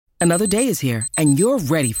Another day is here, and you're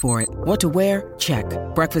ready for it. What to wear? Check.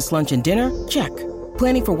 Breakfast, lunch, and dinner? Check.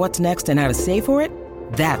 Planning for what's next and how to save for it?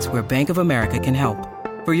 That's where Bank of America can help.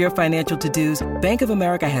 For your financial to-dos, Bank of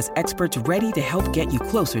America has experts ready to help get you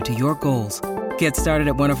closer to your goals. Get started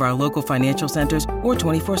at one of our local financial centers or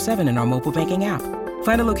 24/7 in our mobile banking app.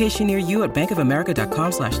 Find a location near you at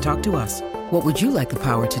bankofamerica.com/talktous. What would you like the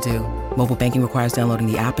power to do? Mobile banking requires downloading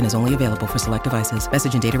the app and is only available for select devices.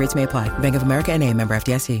 Message and data rates may apply. Bank of America N.A., member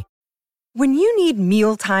FDIC. When you need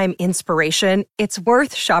mealtime inspiration, it's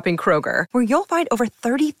worth shopping Kroger, where you'll find over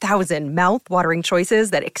 30,000 mouth-watering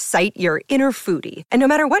choices that excite your inner foodie. And no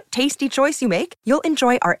matter what tasty choice you make, you'll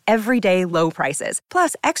enjoy our everyday low prices,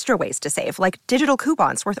 plus extra ways to save, like digital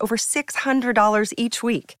coupons worth over $600 each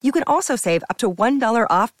week. You can also save up to $1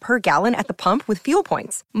 off per gallon at the pump with fuel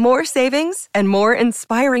points. More savings and more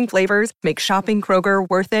inspiring flavors make shopping Kroger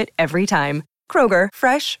worth it every time. Kroger,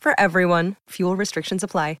 fresh for everyone. Fuel restrictions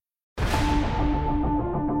apply.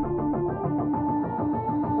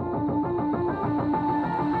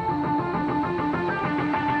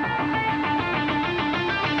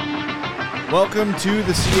 Welcome to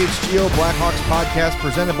the CHGO Blackhawks podcast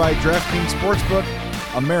presented by DraftKings Sportsbook,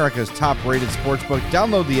 America's top-rated sportsbook.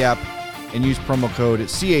 Download the app and use promo code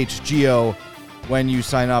CHGO when you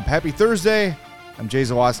sign up. Happy Thursday. I'm Jay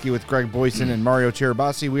Zawaski with Greg Boyson and Mario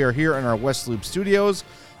Cherabassi. We are here in our West Loop studios.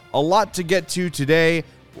 A lot to get to today.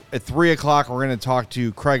 At 3 o'clock, we're going to talk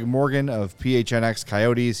to Craig Morgan of PHNX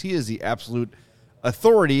Coyotes. He is the absolute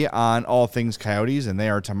authority on all things Coyotes, and they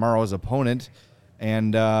are tomorrow's opponent.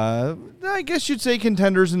 And I guess you'd say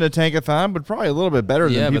contenders in the Tankathon, but probably a little bit better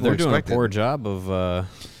than people expected. Yeah, but they're doing a poor job of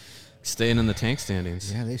staying in the tank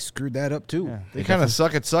standings. Yeah, they screwed that up, too. Yeah, they kind of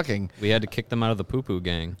suck at sucking. We had to kick them out of the poo-poo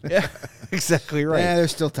gang. Yeah, exactly right. Yeah,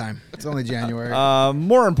 there's still time. It's only January.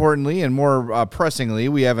 More importantly and more pressingly,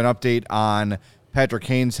 we have an update on Patrick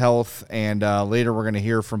Kane's health, and later we're going to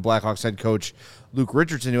hear from Blackhawks head coach Luke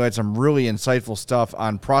Richardson, who had some really insightful stuff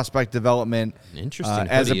on prospect development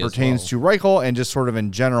as it pertains to Reichel and just sort of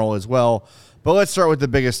in general as well. But let's start with the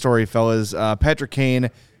biggest story, fellas. Patrick Kane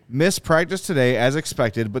missed practice today as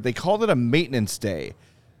expected, but they called it a maintenance day.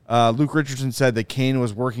 Luke Richardson said that Kane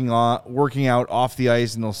was working out off the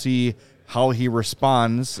ice, and they'll see how he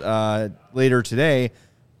responds later today.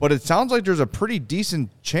 But it sounds like there's a pretty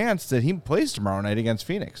decent chance that he plays tomorrow night against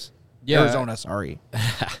Phoenix. Yeah. Arizona, sorry.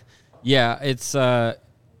 Yeah, it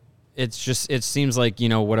seems like,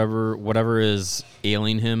 whatever is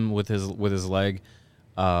ailing him with his leg,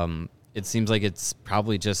 it seems like it's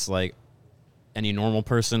probably just like any normal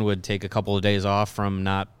person would take a couple of days off from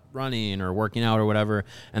not running or working out or whatever,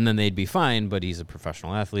 and then they'd be fine. But he's a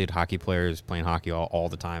professional athlete, hockey player, is playing hockey all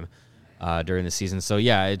the time during the season. So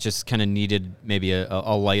yeah, it just kind of needed maybe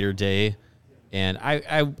a lighter day, and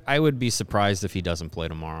I would be surprised if he doesn't play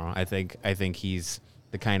tomorrow. I think he's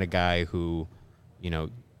the kind of guy who,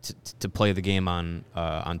 to play the game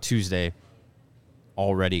on Tuesday,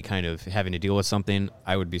 already kind of having to deal with something.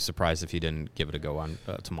 I would be surprised if he didn't give it a go on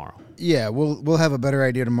tomorrow. Yeah, we'll have a better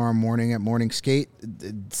idea tomorrow morning at morning skate.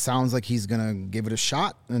 It sounds like he's gonna give it a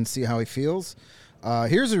shot and see how he feels.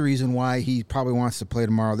 Here's a reason why he probably wants to play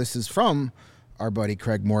tomorrow. This is from our buddy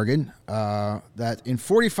Craig Morgan. That in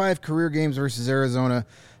 45 career games versus Arizona,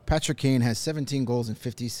 Patrick Kane has 17 goals and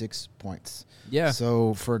 56 points. Yeah.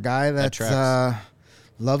 So for a guy that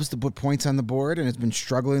loves to put points on the board and has been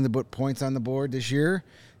struggling to put points on the board this year,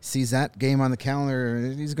 sees that game on the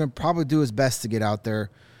calendar, he's going to probably do his best to get out there.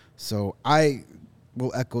 So I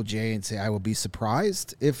will echo Jay and say I will be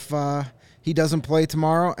surprised if he doesn't play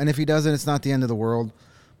tomorrow. And if he doesn't, it's not the end of the world.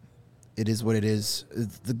 It is what it is.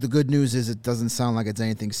 The good news is it doesn't sound like it's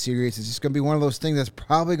anything serious. It's just going to be one of those things that's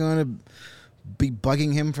probably going to be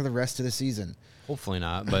bugging him for the rest of the season. Hopefully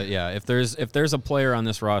not, but yeah, if there's a player on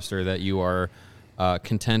this roster that you are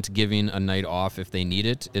content giving a night off if they need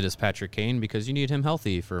it, it is Patrick Kane, because you need him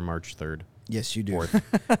healthy for March 3rd. Yes, you do.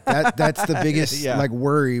 That's the biggest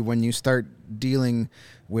worry when you start dealing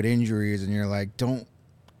with injuries, and you're like, don't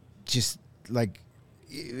just like,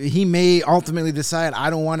 he may ultimately decide I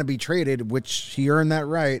don't want to be traded, which he earned that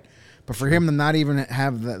right. But for him to not even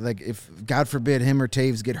have that, like, if God forbid him or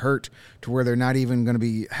Taves get hurt to where they're not even going to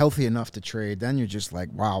be healthy enough to trade, then you're just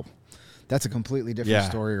like, wow, that's a completely different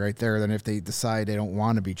story right there than if they decide they don't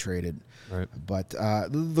want to be traded. Right. But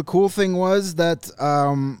the cool thing was that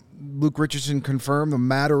Luke Richardson confirmed no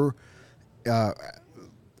matter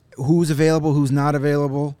who's available, who's not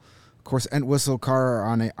available. Of course, Entwistle, Carr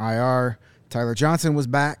on IR. Tyler Johnson was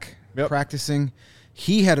back practicing.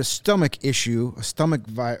 He had a stomach issue, a stomach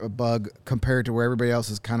bug, compared to where everybody else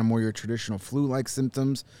is kind of more your traditional flu-like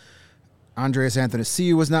symptoms. Andreas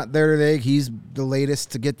Athanasiou was not there today. He's the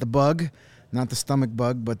latest to get the bug, not the stomach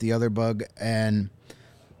bug, but the other bug.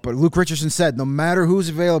 But Luke Richardson said no matter who's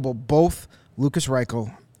available, both Lukas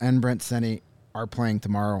Reichel and Brent Seney are playing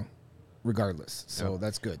tomorrow regardless. So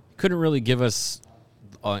that's good. Couldn't really give us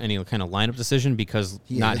any kind of lineup decision because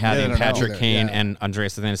not having Patrick Kane and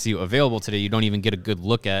Andreas Athanasiou available today, you don't even get a good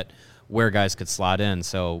look at where guys could slot in.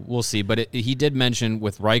 So we'll see. But he did mention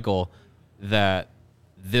with Reichel that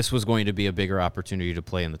this was going to be a bigger opportunity to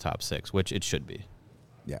play in the top 6, which it should be.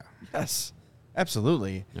 Yeah. Yes,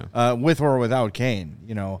 absolutely. Yeah. With or without Kane,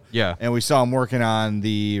 Yeah. And we saw him working on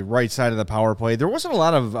the right side of the power play. There wasn't a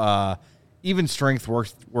lot of even strength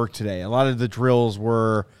work today. A lot of the drills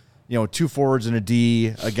were, 2 forwards and a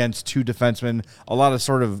D against 2 defensemen. A lot of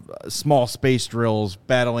sort of small space drills,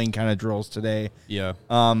 battling kind of drills today. Yeah.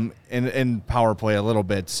 And power play a little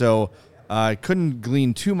bit. So I couldn't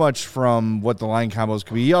glean too much from what the line combos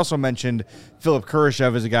could be. He also mentioned Philip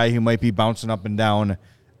Kurashev as a guy who might be bouncing up and down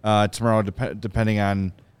tomorrow, depending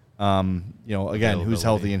on, again, who's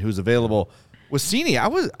healthy and who's available. With Seney,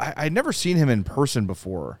 I'd never seen him in person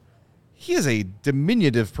before. He is a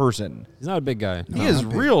diminutive person. He's not a big guy. He is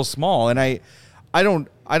real small, and I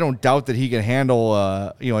don't doubt that he can handle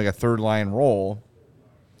like a third line role.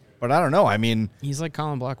 But I don't know. I mean, he's like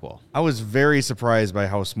Colin Blackwell. I was very surprised by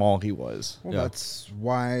how small he was. Well,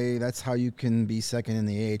 that's how you can be second in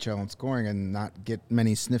the AHL in scoring and not get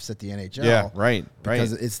many sniffs at the NHL. Yeah, right.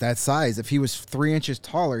 Because it's that size. If he was 3 inches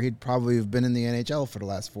taller, he'd probably have been in the NHL for the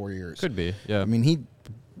last 4 years. Could be, yeah. I mean, he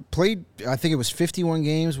played, I think it was 51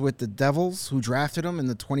 games with the Devils, who drafted him in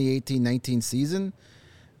the 2018-19 season,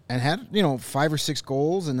 and had 5 or 6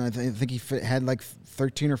 goals, and I think he had like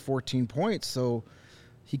 13 or 14 points. So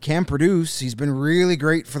he can produce. He's been really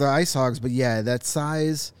great for the Ice Hogs, but yeah, that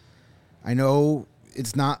size, I know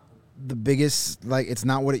it's not the biggest, like it's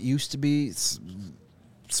not what it used to be.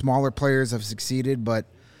 Smaller players have succeeded, but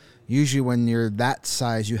usually when you're that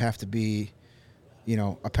size, you have to be,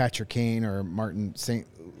 a Patrick Kane or Martin St.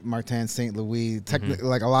 Louis. Technically,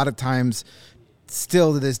 like a lot of times,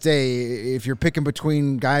 still to this day, if you're picking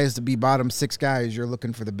between guys to be bottom 6 guys, you're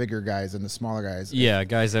looking for the bigger guys and the smaller guys. Yeah,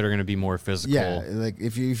 guys that are going to be more physical. Yeah, like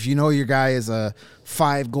if you know your guy is a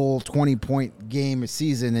 5-goal, 20-point game a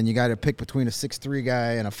season, and you got to pick between a 6'3"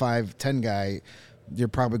 guy and a 5'10" guy, you're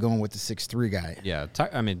probably going with the 6'3" guy. Yeah,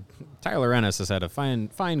 Tyler Ennis has had a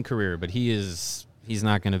fine career, but he's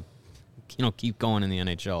not going to keep going in the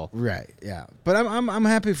NHL. Right, yeah. But I'm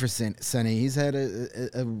happy for Seney. He's had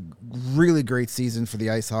a really great season for the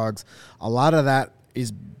Ice Hogs. A lot of that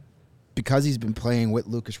is because he's been playing with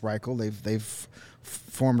Lukas Reichel. They've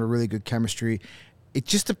formed a really good chemistry. It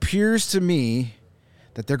just appears to me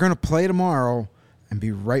that they're going to play tomorrow and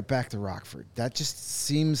be right back to Rockford. That just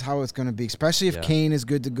seems how it's going to be, especially if Kane is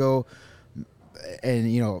good to go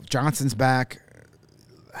and, Johnson's back.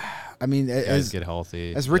 I mean, guys get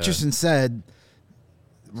healthy. As Richardson said,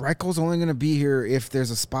 Reichel's only going to be here if there's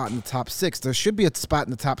a spot in the top 6. There should be a spot in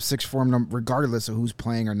the top 6 for him, regardless of who's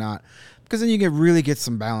playing or not, because then you can really get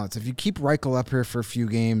some balance. If you keep Reichel up here for a few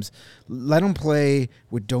games, let him play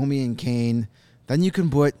with Domi and Kane, then you can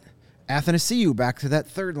put Athanasiou back to that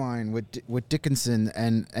third line with Dickinson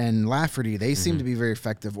and Lafferty. They seem to be very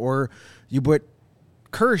effective. Or you put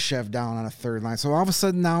Kurashev down on a third line. So all of a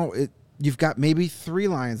sudden now you've got maybe 3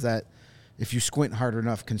 lines that, if you squint hard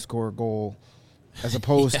enough, can score a goal, as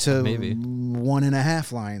opposed to maybe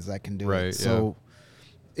 1.5 lines that can do it. So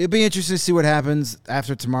it'll be interesting to see what happens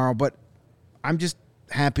after tomorrow. But I'm just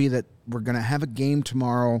happy that we're going to have a game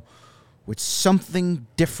tomorrow with something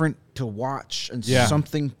different to watch and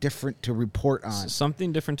something different to report on.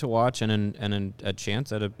 Something different to watch and a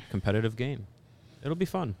chance at a competitive game. It'll be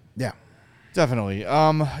fun. Yeah. Definitely.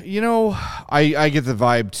 I get the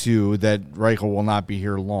vibe, too, that Reichel will not be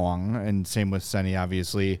here long, and same with Seney,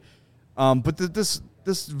 obviously. But this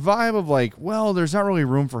vibe of like, well, there's not really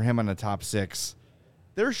room for him in the top 6.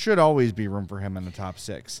 There should always be room for him in the top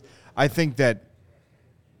 6. I think that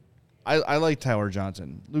I like Tyler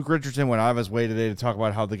Johnson. Luke Richardson went out of his way today to talk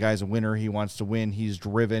about how the guy's a winner. He wants to win. He's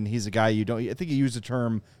driven. He's a guy I think he used the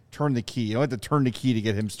term turn the key. You don't have to turn the key to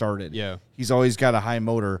get him started. Yeah. He's always got a high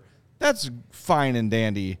motor. That's fine and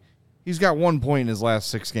dandy. He's got 1 point in his last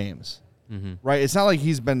 6 games, right? It's not like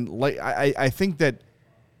he's been like. I think that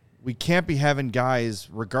we can't be having guys,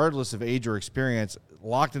 regardless of age or experience,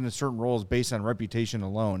 locked into certain roles based on reputation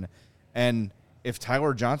alone. And if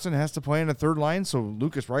Tyler Johnson has to play in a third line, so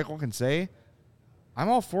Lukas Reichel can say, I'm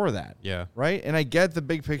all for that. Yeah. Right. And I get the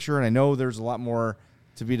big picture, and I know there's a lot more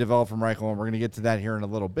to be developed from Reichel, and we're going to get to that here in a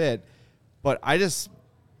little bit. But I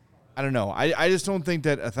don't know. I just don't think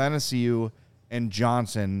that Athanasiou and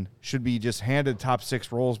Johnson should be just handed top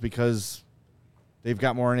 6 roles because they've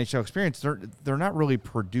got more NHL experience. They're not really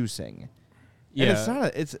producing. Yeah.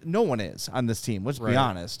 And it's no one is on this team. Let's be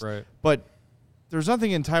honest. Right. But there's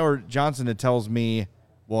nothing in Tyler Johnson that tells me,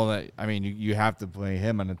 well, I mean, you have to play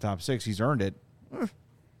him in the top 6. He's earned it.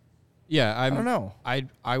 Yeah, I don't know.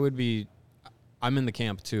 I would be. I'm in the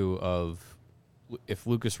camp too of if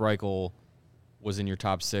Lucas Reichel was in your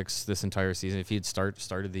top 6 this entire season, if he'd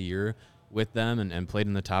started the year with them and played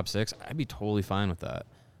in the top 6, I'd be totally fine with that.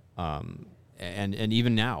 And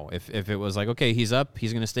even now, if it was like, okay, he's up,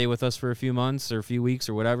 he's going to stay with us for a few months or a few weeks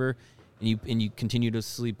or whatever, and you continue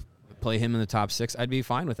to play him in the top 6, I'd be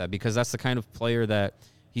fine with that because that's the kind of player that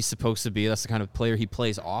he's supposed to be. That's the kind of player he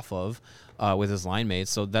plays off of with his line mates.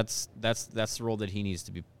 So that's the role that he needs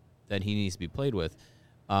to be played with.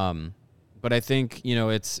 But I think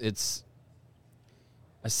it's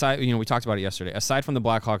aside. We talked about it yesterday. Aside from the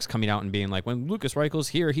Blackhawks coming out and being like, when Lucas Reichel's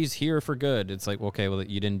here, he's here for good. It's like, okay, well,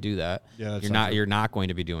 you didn't do that. Yeah, you're not going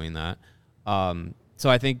to be doing that. So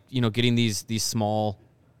I think getting these small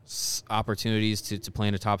opportunities to play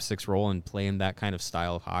in a top 6 role and play in that kind of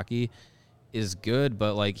style of hockey is good.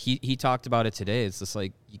 But like he talked about it today, it's just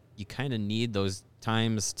like you kind of need those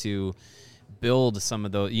times to build some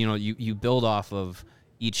of those. You build off of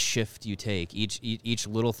each shift you take, each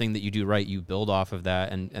little thing that you do right, you build off of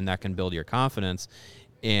that, and that can build your confidence.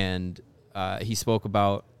 And he spoke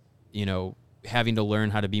about, having to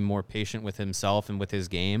learn how to be more patient with himself and with his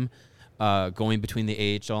game, going between the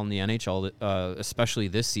AHL and the NHL, especially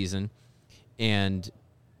this season, and,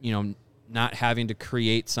 not having to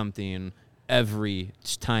create something every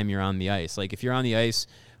time you're on the ice. Like if you're on the ice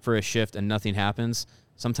for a shift and nothing happens,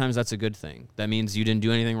 sometimes that's a good thing. That means you didn't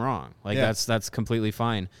do anything wrong. Like that's completely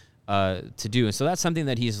fine to do. And so that's something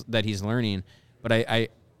that he's learning. But I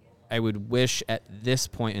would wish at this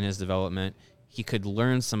point in his development he could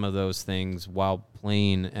learn some of those things while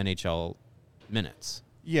playing NHL minutes.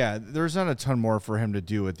 Yeah, there's not a ton more for him to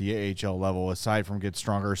do at the AHL level aside from get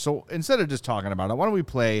stronger. So instead of just talking about it, why don't we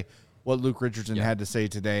play what Luke Richardson had to say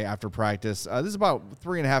today after practice? This is about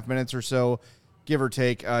 3.5 minutes or so, give or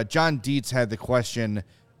take. John Dietz had the question,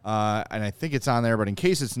 and I think it's on there, but in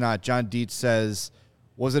case it's not, John Dietz says,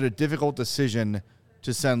 was it a difficult decision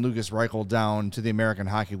to send Lucas Reichel down to the American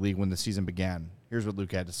Hockey League when the season began? Here's what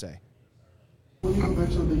Luke had to say. When you go back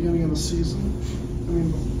to the beginning of the season, I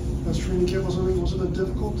mean, as training camp was it a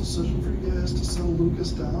difficult decision for you guys to send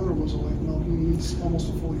Lucas down, or was it like, no, he needs almost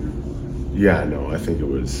a full year? Yeah, no, I think it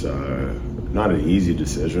was not an easy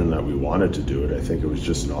decision that we wanted to do it. I think it was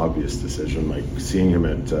just an obvious decision. Like seeing him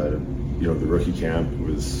at the rookie camp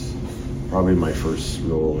was probably my first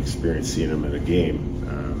real experience seeing him in a game.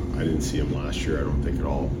 I didn't see him last year, I don't think, at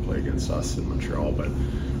all play against us in Montreal, but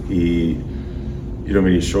he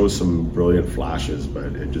shows some brilliant flashes, but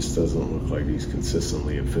it just doesn't look like he's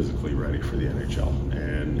consistently and physically ready for the NHL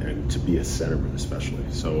and to be a centerman especially.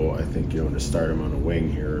 So I think, to start him on a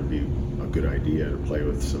wing here would be a good idea, to play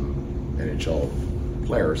with some NHL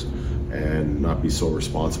players and not be so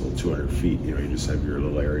responsible 200 feet. You just have your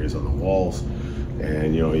little areas on the walls,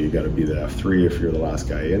 and you got to be the F3 if you're the last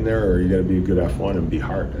guy in there, or you got to be a good F1 and be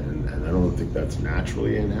hard. And I don't think that's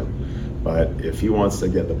naturally in him. But if he wants to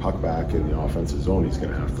get the puck back in the offensive zone, he's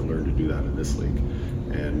going to have to learn to do that in this league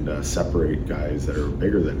and separate guys that are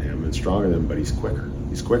bigger than him and stronger than him, but he's quicker.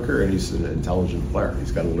 He's quicker, and he's an intelligent player.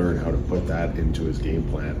 He's got to learn how to put that into his game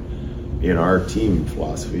plan in our team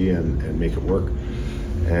philosophy and make it work.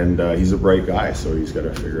 And he's a bright guy, so he's got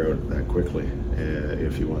to figure out that quickly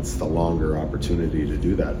if he wants the longer opportunity to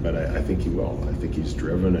do that. But I think he will. I think he's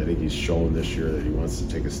driven. I think he's shown this year that he wants to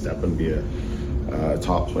take a step and be a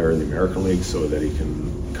top player in the American League so that he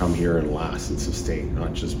can come here and last and sustain,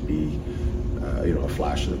 not just be a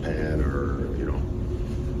flash in the pan or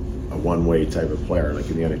a one-way type of player. Like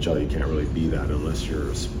in the NHL, you can't really be that unless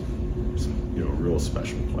you're a real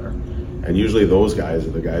special player. And usually those guys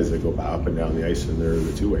are the guys that go up and down the ice, and they're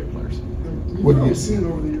the two-way players. What have you seen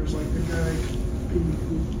over the years, like the guy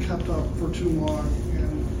who kept up for too long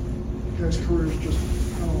and the guy's careers just,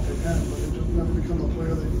 I don't know if they end, but they just never become a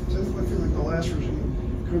player. I feel like the last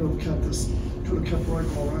regime could have kept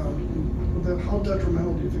Reichel around. But how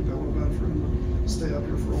detrimental do you think that would have been for him to stay up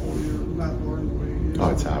here for a whole year, not learn the way he is? Oh,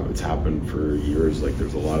 it's happened for years. Like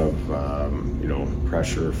there's a lot of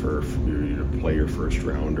pressure for you to play your first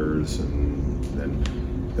rounders, and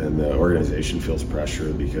then the organization feels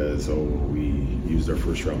pressure because we used our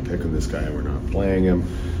first round pick on this guy and we're not playing him.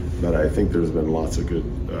 But I think there's been lots of good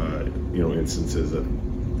instances that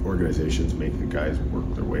organizations make the guys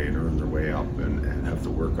work their way and earn their way up and have to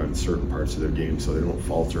work on certain parts of their game so they don't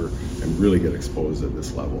falter and really get exposed at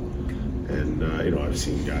this level. And I've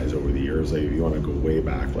seen guys over the years, like, you want to go way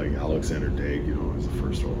back, like Alexander Daig, was the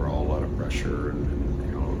first overall, a lot of pressure,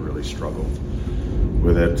 and really struggled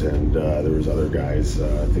with it. And there was other guys,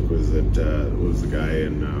 I think was the guy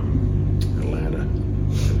in Atlanta.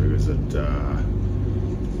 It was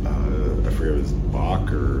I forget, it was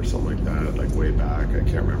Bach or something like that, like way back. I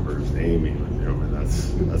can't remember his name even.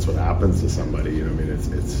 And that's what happens to somebody.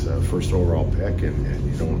 It's a first overall pick,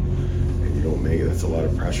 and you don't make it. That's a lot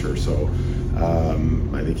of pressure. So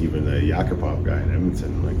I think even the Yakupov guy in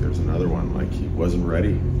Edmonton, like, there's another one, like, he wasn't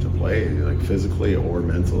ready to play, like, physically or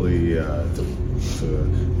mentally,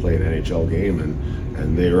 to play an NHL game,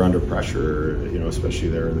 and they were under pressure, especially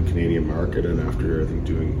there in the Canadian market, and after, I think,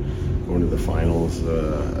 going to the finals,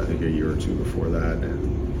 I think a year or two before that,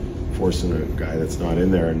 and forcing a guy that's not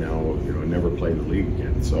in there, and now, never play in the league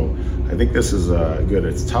again. So I think this is good.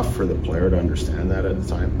 It's tough for the player to understand that at the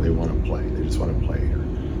time. They want to play. They just want to play here.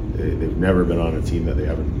 They've never been on a team that they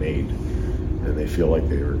haven't made, and they feel like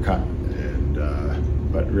they were cut. And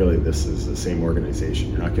but really, this is the same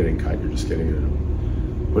organization. You're not getting cut. You're just putting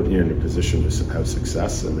you in a position to have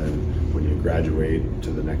success, and then when you graduate to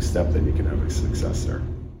the next step, then you can have a success there.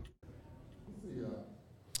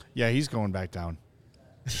 Yeah, he's going back down.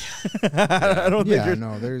 I don't think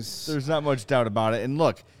there's not much doubt about it. And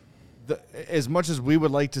look, as much as we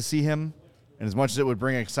would like to see him, and as much as it would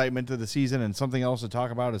bring excitement to the season and something else to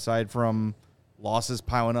talk about aside from losses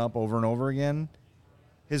piling up over and over again,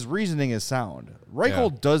 his reasoning is sound.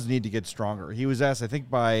 Reichel does need to get stronger. He was asked, I think,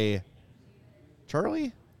 by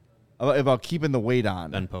Charlie about keeping the weight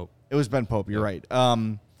on. Ben Pope. It was Ben Pope, you're right.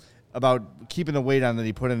 About keeping the weight on that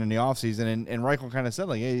he put in the offseason. And Reichel kind of said,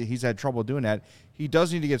 like, hey, he's had trouble doing that. He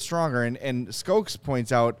does need to get stronger. And Skokes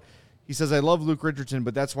points out, he says, I love Luke Richardson,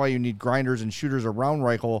 but that's why you need grinders and shooters around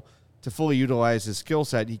Reichel to fully utilize his skill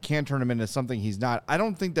set. He can't turn him into something he's not. I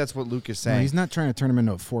don't think that's what Luke is saying. No, he's not trying to turn him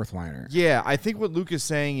into a fourth liner. Yeah, I think what Luke is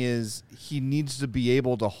saying is he needs to be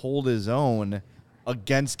able to hold his own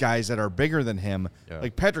against guys that are bigger than him. Yeah.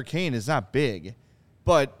 Like Patrick Kane is not big,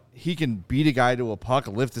 but he can beat a guy to a puck,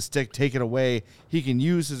 lift the stick, take it away. He can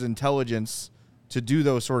use his intelligence to do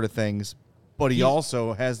those sort of things, but he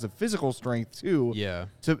also has the physical strength too. Yeah.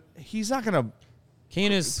 He's not going to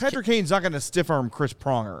Patrick Kane's not going to stiff arm Chris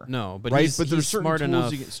Pronger. No, but right? he's there's certain smart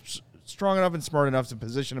tools enough. Strong enough and smart enough to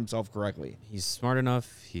position himself correctly. He's smart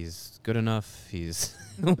enough. He's good enough. He's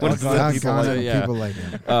people like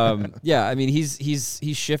him. Yeah, I mean he's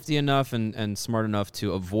shifty enough and smart enough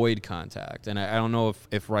to avoid contact. And I don't know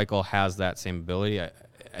if Reichel has that same ability.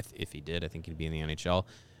 If he did, I think he'd be in the NHL.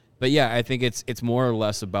 But yeah, I think it's more or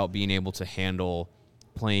less about being able to handle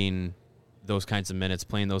playing those kinds of minutes,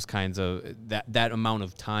 playing those kinds of that amount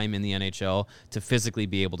of time in the NHL to physically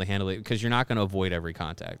be able to handle it, because you're not going to avoid every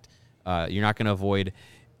contact. You're not going to avoid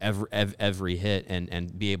every hit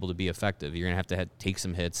and be able to be effective. You're going to have to take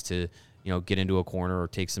some hits to get into a corner or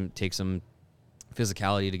take some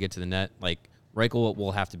physicality to get to the net. Like Reichel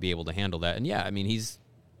will have to be able to handle that. And yeah, I mean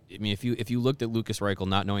if you looked at Lucas Reichel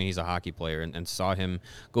not knowing he's a hockey player and saw him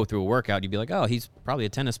go through a workout, you'd be like, oh, he's probably a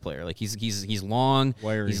tennis player. Like he's long,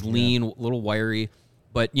 wiry, he's lean, a little wiry,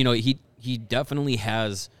 but he definitely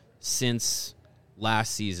has since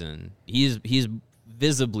last season. He's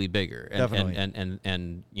visibly bigger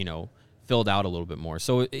and filled out a little bit more.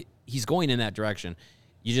 So he's going in that direction.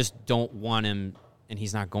 You just don't want him, and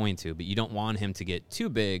he's not going to, but you don't want him to get too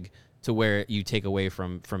big to where you take away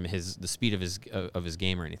from the speed of his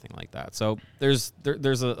game or anything like that. So there's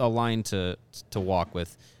a line to walk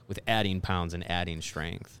with adding pounds and adding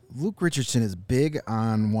strength. Luke Richardson is big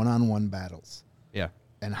on one-on-one battles. Yeah.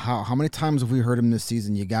 And how many times have we heard him this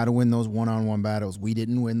season? You got to win those one-on-one battles. We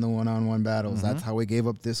didn't win the one-on-one battles. Mm-hmm. That's how we gave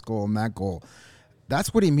up this goal and that goal.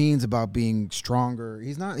 That's what he means about being stronger.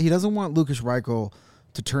 He doesn't want Lucas Reichel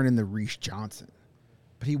to turn into Reese Johnson.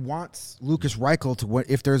 But he wants Lucas Reichel to,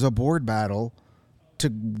 if there's a board battle,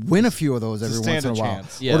 to win a few of those every once in a while.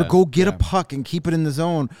 Yeah. Or to go get a puck and keep it in the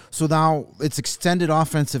zone. So now it's extended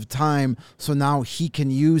offensive time, so now he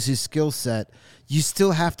can use his skill set. You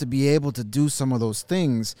still have to be able to do some of those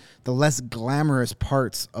things, the less glamorous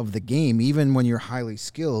parts of the game. Even when you're highly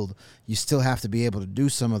skilled, you still have to be able to do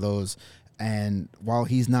some of those. And while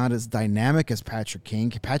he's not as dynamic as Patrick Kane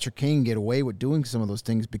can get away with doing some of those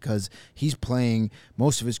things because he's playing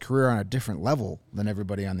most of his career on a different level than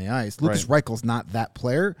everybody on the ice. Lucas Reichel's not that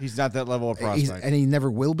player. He's not that level of prospect. And he never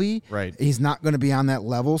will be. Right. He's not going to be on that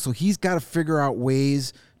level. So he's got to figure out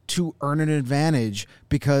ways to earn an advantage,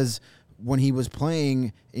 because when he was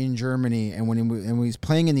playing in Germany and when he was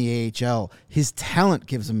playing in the AHL, his talent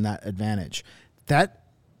gives him that advantage. That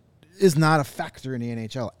is not a factor in the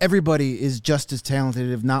NHL. Everybody is just as talented,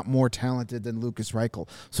 if not more talented, than Lukas Reichel.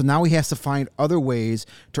 So now he has to find other ways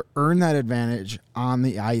to earn that advantage on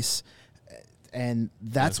the ice, and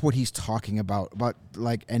that's what he's talking about.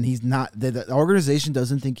 And he's not. The organization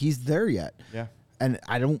doesn't think he's there yet. Yeah, and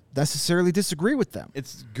I don't necessarily disagree with them.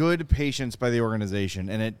 It's good patience by the organization,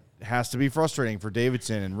 and it has to be frustrating for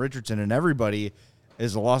Davidson and Richardson and everybody.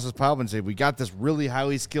 Is the losses piled up and say, we got this really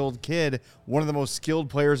highly skilled kid, one of the most skilled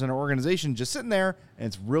players in our organization, just sitting there, and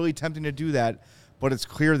it's really tempting to do that, but it's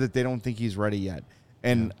clear that they don't think he's ready yet.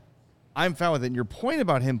 And I'm fine with it. And your point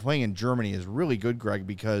about him playing in Germany is really good, Greg,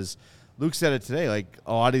 because Luke said it today. Like,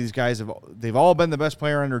 a lot of these guys, they've all been the best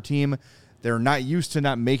player on their team. They're not used to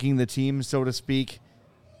not making the team, so to speak.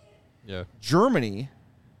 Yeah. Germany,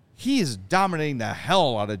 he is dominating the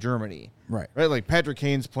hell out of Germany. Right. Like Patrick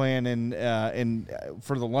Kane's playing in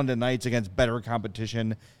for the London Knights against better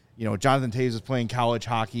competition. You know, Jonathan Toews is playing college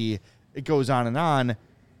hockey. It goes on and on.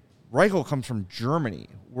 Reichel comes from Germany,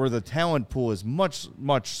 where the talent pool is much,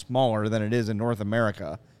 much smaller than it is in North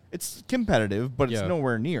America. It's competitive, but it's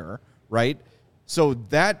nowhere near, right? So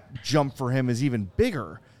that jump for him is even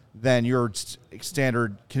bigger than your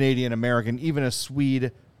standard Canadian American, even a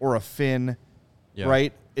Swede or a Finn,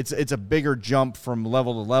 right? It's a bigger jump from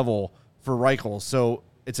level to level for Reichel, so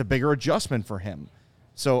it's a bigger adjustment for him.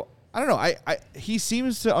 So I don't know. He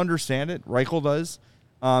seems to understand it. Reichel does.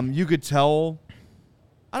 You could tell.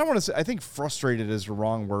 I don't want to say. I think frustrated is the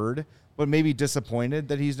wrong word, but maybe disappointed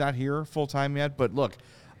that he's not here full time yet. But look,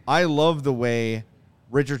 I love the way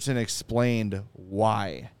Richardson explained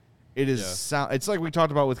why. It is. It's like we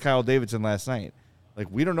talked about with Kyle Davidson last night.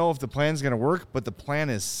 Like, we don't know if the plan's going to work, but the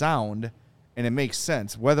plan is sound and it makes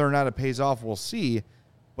sense. Whether or not it pays off, we'll see.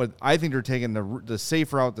 But I think they're taking the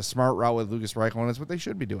safe route, the smart route with Lukas Reichel, and it's what they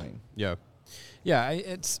should be doing. Yeah.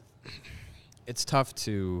 It's tough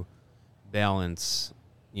to balance,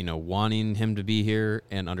 wanting him to be here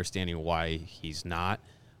and understanding why he's not.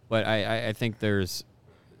 But I think there's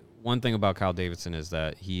one thing about Kyle Davidson is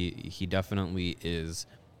that he definitely is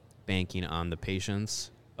banking on the patience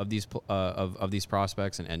of these of these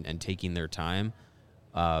prospects and taking their time.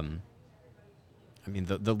 I mean,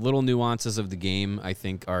 the little nuances of the game, I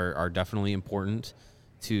think, are definitely important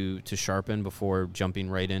to sharpen before jumping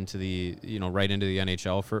right into the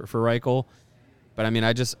NHL for Reichel. But I mean,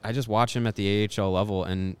 I just watch him at the AHL level,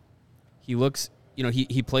 and he looks,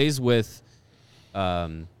 he plays with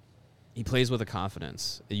a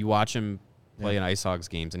confidence. You watch him play in Ice Hogs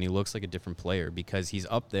games, and he looks like a different player because he's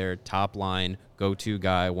up there, top line, go-to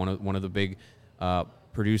guy, one of the big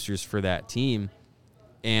producers for that team,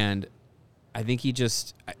 and I think he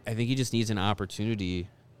just needs an opportunity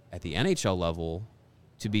at the NHL level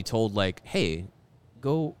to be told, like, hey,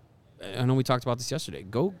 go. I know we talked about this yesterday.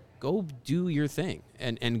 Go do your thing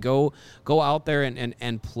and go out there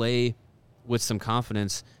and play with some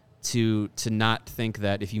confidence to not think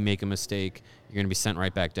that if you make a mistake you're going to be sent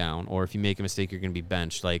right back down, or if you make a mistake you're going to be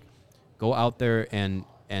benched. Like, go out there and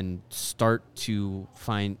start to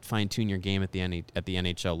fine tune your game at the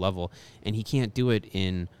NHL level. And he can't do it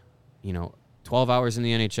in 12 hours in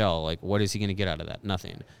the NHL. Like, what is he going to get out of that?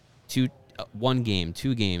 Nothing. 1 game,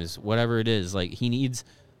 2 games, whatever it is. Like, he needs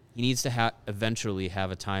to eventually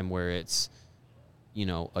have a time where it's, a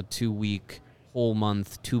 2-week, whole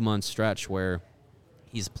month, 2-month stretch where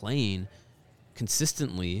he's playing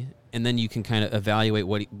consistently, and then you can kind of evaluate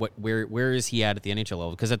where is he at the NHL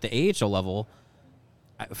level. Because at the AHL level,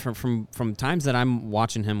 from times that I'm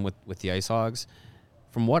watching him with the Ice Hogs,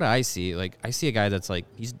 from what I see, like, I see a guy that's like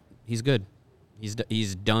he's good.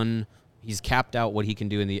 He's done. He's capped out what he can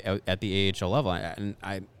do at the AHL level, and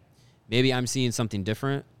maybe I'm seeing something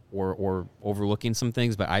different or overlooking some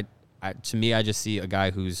things. But to me, I just see a guy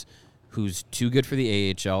who's too good for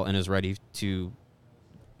the AHL and is ready to,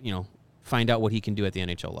 find out what he can do at the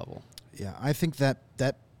NHL level. Yeah, I think that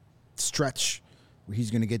stretch where he's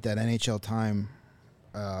going to get that NHL time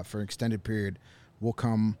for an extended period will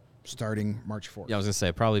come starting March 4th. Yeah, I was going to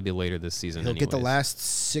say, probably be later this season. He'll get the last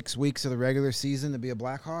 6 weeks of the regular season to be a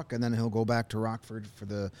Blackhawk, and then he'll go back to Rockford for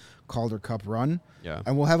the Calder Cup run. Yeah.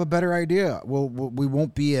 And we'll have a better idea. We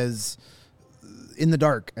won't be as in the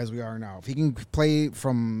dark as we are now. If he can play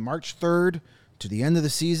from March 3rd to the end of the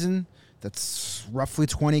season, that's roughly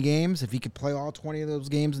 20 games. If he could play all 20 of those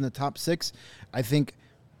games in the top 6, I think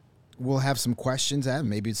we'll have some questions, and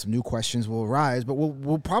maybe some new questions will arise, but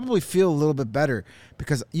we'll probably feel a little bit better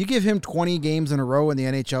because you give him 20 games in a row in the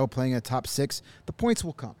NHL playing a top 6, the points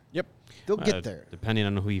will come. Yep. They'll get there. Depending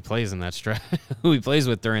on who he plays in that stretch, who he plays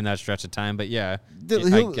with during that stretch of time. But yeah, I get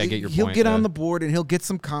your point. He'll get on the board and he'll get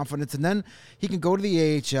some confidence, and then he can go to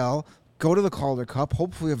the AHL, go to the Calder Cup,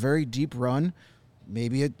 hopefully a very deep run,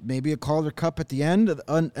 maybe a Calder Cup at the end of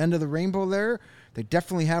the rainbow there. They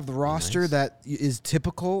definitely have the roster that is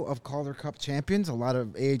typical of Calder Cup champions, a lot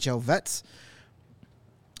of AHL vets.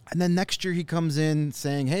 And then next year he comes in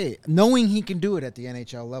saying, hey, knowing he can do it at the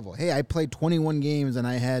NHL level. Hey, I played 21 games and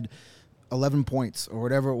I had 11 points or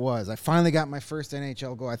whatever it was. I finally got my first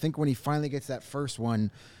NHL goal. I think when he finally gets that first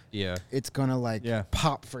one, it's going to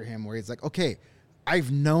pop for him where he's like, okay,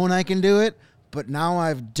 I've known I can do it, but now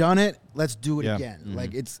I've done it. Let's do it again.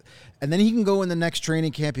 Mm-hmm. And then he can go in the next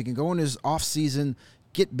training camp. He can go in his off season,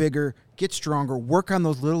 get bigger, get stronger, work on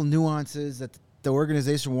those little nuances that the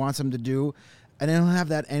organization wants him to do. And then he'll have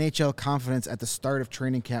that NHL confidence at the start of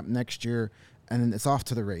training camp next year, and then it's off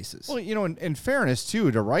to the races. Well, in fairness too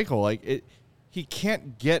to Reichel, he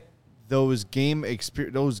can't get those game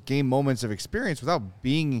moments of experience without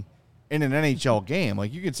being in an NHL game.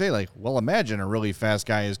 Like you could say, well, imagine a really fast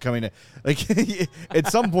guy is coming to at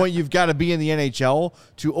some point you've got to be in the NHL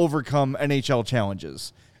to overcome NHL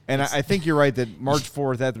challenges. And I think you're right that March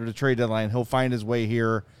 4th after the trade deadline, he'll find his way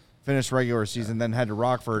here, finish regular season, then head to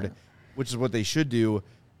Rockford. Which is what they should do,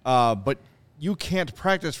 but you can't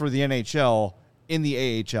practice for the NHL in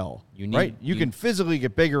the AHL, right? You can physically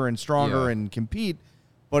get bigger and stronger and compete,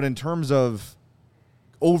 but in terms of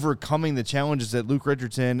overcoming the challenges that Luke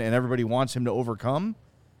Richardson and everybody wants him to overcome,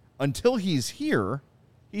 until he's here,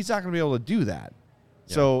 he's not going to be able to do that.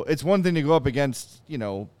 Yeah. So it's one thing to go up against,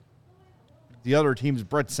 the other team's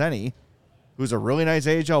Brett Seney, who's a really nice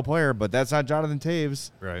AHL player, but that's not Jonathan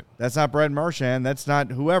Toews. Right. That's not Brad Marchand. That's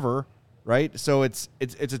not whoever. Right, so it's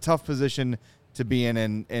a tough position to be in,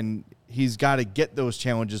 and he's got to get those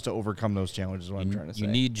challenges to overcome those challenges. Is what I'm trying to say. You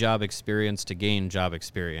need job experience to gain job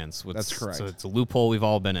experience. That's correct. So it's a loophole we've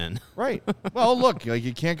all been in. Right. Well, look,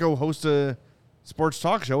 you can't go host a sports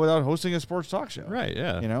talk show without hosting a sports talk show. Right.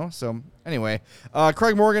 Yeah. So anyway,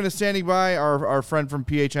 Craig Morgan is standing by, our friend from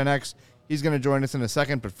PHNX. He's going to join us in a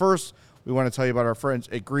second, but first we want to tell you about our friends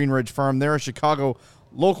at Green Ridge Farm. They're a Chicago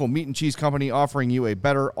local meat and cheese company offering you a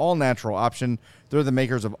better all-natural option. They're the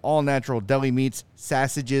makers of all-natural deli meats,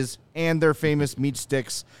 sausages, and their famous meat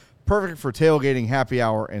sticks, perfect for tailgating, happy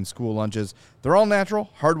hour, and school lunches. They're all natural,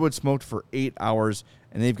 hardwood smoked for 8 hours,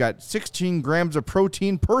 and they've got 16 grams of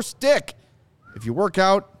protein per stick. If you work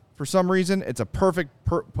out for some reason, it's a perfect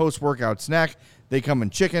post-workout snack. They come in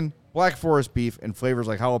chicken, Black Forest beef, and flavors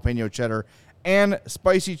like jalapeno cheddar and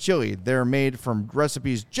spicy chili. They're made from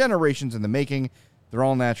recipes generations in the making. They're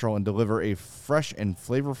all natural and deliver a fresh and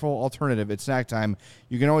flavorful alternative at snack time.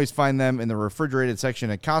 You can always find them in the refrigerated section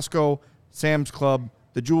at Costco, Sam's Club,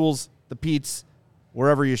 the Jewels, the Pete's,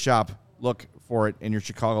 wherever you shop. Look for it in your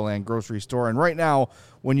Chicagoland grocery store. And right now,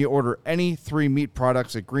 when you order any 3 meat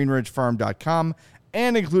products at greenridgefarm.com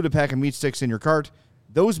and include a pack of meat sticks in your cart,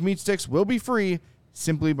 those meat sticks will be free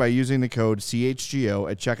simply by using the code CHGO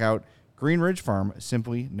at checkout. Green Ridge Farm,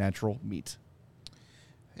 simply natural meat.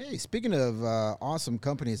 Hey, speaking of awesome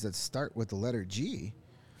companies that start with the letter G,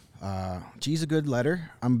 G's a good letter.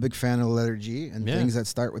 I'm a big fan of the letter G and things that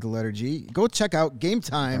start with the letter G. Go check out Game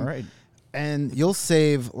Time, and you'll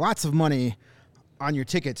save lots of money on your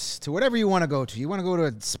tickets to whatever you want to go to. You want to go to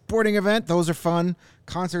a sporting event? Those are fun.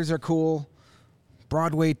 Concerts are cool.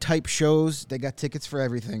 Broadway-type shows, they got tickets for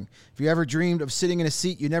everything. If you ever dreamed of sitting in a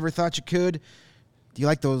seat you never thought you could, do you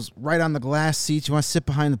like those right-on-the-glass seats? You want to sit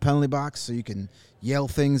behind the penalty box so you can yell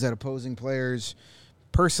things at opposing players?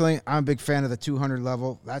 Personally, I'm a big fan of the 200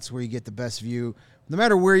 level. That's where you get the best view. No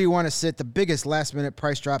matter where you want to sit, the biggest last-minute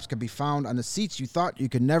price drops can be found on the seats you thought you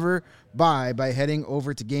could never buy by heading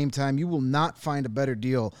over to Game Time. You will not find a better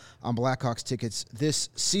deal on Blackhawks tickets this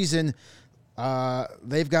season.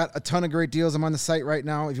 They've got a ton of great deals. I'm on the site right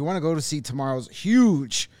now. If you want to go to see tomorrow's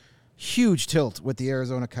huge tilt with the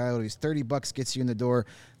Arizona Coyotes, $30 gets you in the door.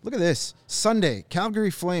 Look at this. Sunday,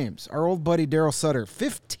 Calgary Flames, our old buddy Daryl Sutter,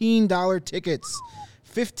 $15 tickets.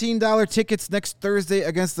 $15 tickets next Thursday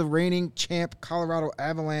against the reigning champ Colorado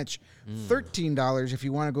Avalanche. $13 if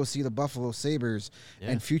you want to go see the Buffalo Sabres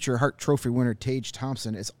and future Hart Trophy winner Tage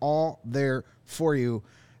Thompson. It's all there for you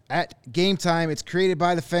at Game Time. It's created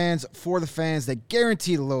by the fans for the fans. They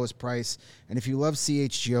guarantee the lowest price. And if you love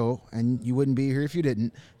CHGO, and you wouldn't be here if you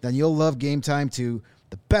didn't, then you'll love Game Time too.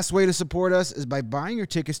 The best way to support us is by buying your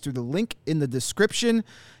tickets through the link in the description.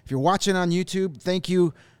 If you're watching on YouTube, thank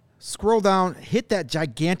you. Scroll down, hit that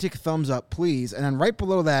gigantic thumbs up, please. And then right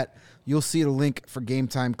below that, you'll see the link for Game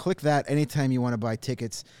Time. Click that anytime you want to buy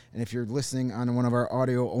tickets. And if you're listening on one of our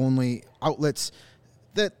audio-only outlets,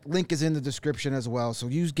 that link is in the description as well. So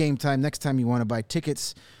use Game Time next time you want to buy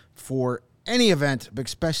tickets for any event, but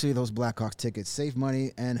especially those Blackhawks tickets. Save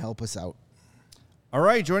money and help us out. All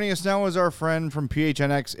right, joining us now is our friend from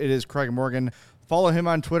PHNX. It is Craig Morgan. Follow him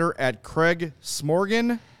on Twitter at Craig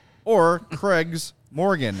Smorgan or Craig's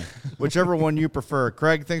Morgan, whichever one you prefer.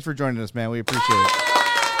 Craig, thanks for joining us, man. We appreciate it.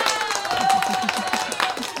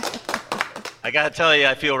 I gotta tell you,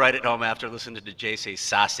 I feel right at home after listening to Jay say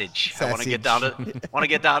sausage. I want to get down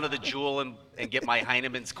to the Jewel and get my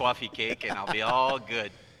Heinemann's coffee cake, and I'll be all good.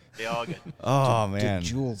 Oh man,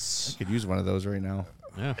 Jules, I could use one of those right now.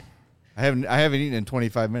 Yeah. I haven't eaten in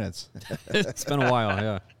 25 minutes. It's been a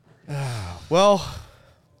while, yeah. Well,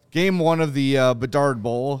 game one of the Bedard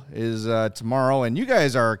Bowl is tomorrow, and you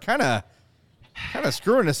guys are kind of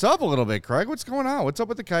screwing us up a little bit, Craig. What's going on? What's up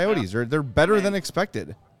with the Coyotes? They're better than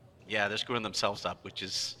expected. Yeah, they're screwing themselves up, which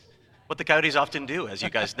is what the Coyotes often do, as you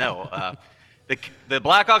guys know. The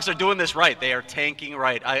Blackhawks are doing this right. They are tanking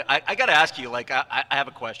right. I got to ask you, I have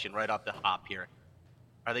a question right off the hop here.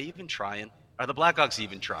 Are they even trying? Are the Blackhawks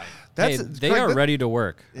even trying? They are ready to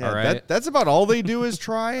work. Yeah, all right. That's about all they do is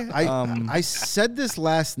try. I said this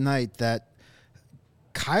last night that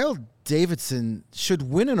Kyle Davidson should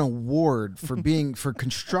win an award for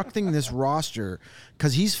constructing this roster,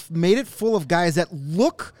 because he's made it full of guys that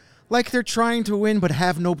look like they're trying to win but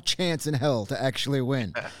have no chance in hell to actually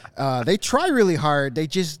win. They try really hard. They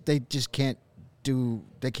just can't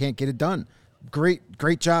get it done.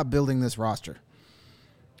 Great job building this roster.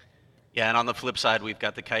 Yeah, and on the flip side, we've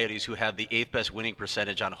got the Coyotes, who have the 8th best winning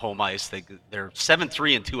percentage on home ice. They're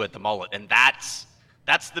 7-3-2 at the mullet, and that's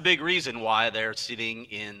the big reason why they're sitting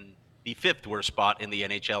in the 5th worst spot in the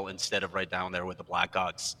NHL instead of right down there with the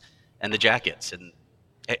Blackhawks and the Jackets. And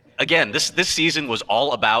again, this season was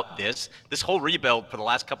all about this. This whole rebuild for the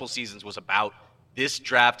last couple seasons was about this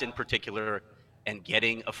draft in particular and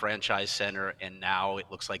getting a franchise center, and now it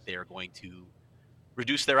looks like they are going to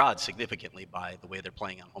reduce their odds significantly by the way they're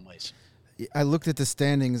playing on home ice. I looked at the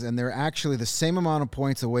standings, and they're actually the same amount of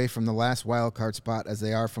points away from the last wild card spot as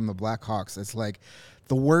they are from the Blackhawks. It's like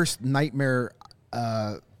the worst nightmare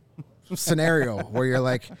scenario where you're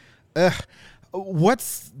like,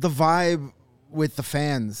 what's the vibe with the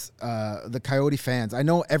fans, the Coyote fans? I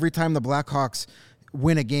know every time the Blackhawks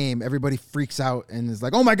win a game, everybody freaks out and is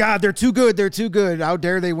like, oh my God, they're too good. How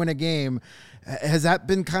dare they win a game? Has that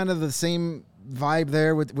been kind of the same vibe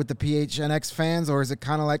there with the PHNX fans, or is it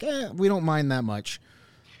kind of like, we don't mind that much?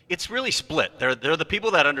 It's really split. They're the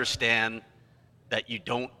people that understand that you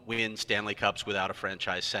don't win Stanley Cups without a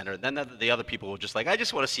franchise center. And then the other people are just like, I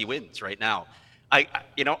just want to see wins right now. And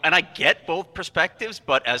I get both perspectives,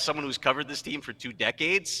 but as someone who's covered this team for 2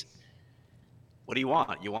 decades, what do you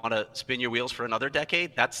want? You want to spin your wheels for another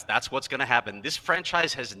decade? That's what's going to happen. This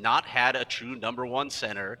franchise has not had a true number one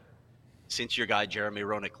center since your guy Jeremy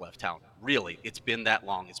Roenick left town. Really, it's been that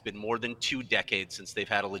long. It's been more than 2 decades since they've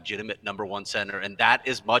had a legitimate number one center, and that,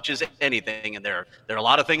 as much as anything, and there are a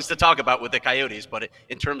lot of things to talk about with the Coyotes, but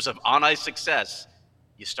in terms of on-ice success,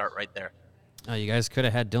 you start right there. Oh, you guys could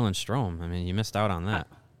have had Dylan Strome. I mean, you missed out on that.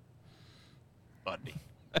 Buddy.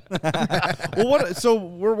 Well, so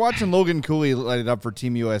we're watching Logan Cooley light it up for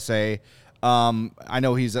Team USA. I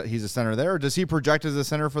know he's a center there. Does he project as a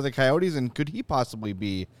center for the Coyotes, and could he possibly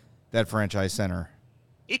be that franchise center?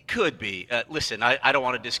 It could be. Listen, I don't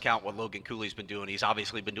want to discount what Logan Cooley's been doing. He's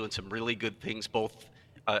obviously been doing some really good things, both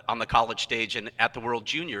on the college stage and at the World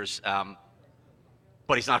Juniors.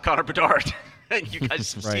 But he's not Connor Bedard. And you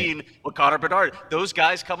guys have seen what Connor Bedard, those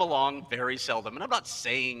guys come along very seldom. And I'm not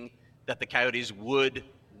saying that the Coyotes would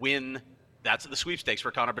win. That's the sweepstakes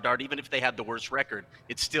for Connor Bedard. Even if they had the worst record,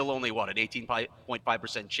 it's still only, an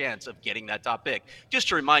 18.5% chance of getting that top pick. Just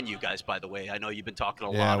to remind you guys, by the way, I know you've been talking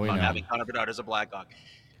a lot about having Connor Bedard as a Blackhawk.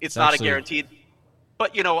 It's not a guaranteed.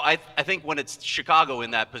 But, I think when it's Chicago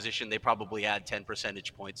in that position, they probably add 10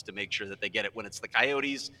 percentage points to make sure that they get it. When it's the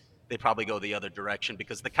Coyotes, they probably go the other direction,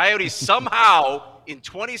 because the Coyotes somehow, in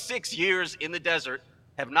 26 years in the desert,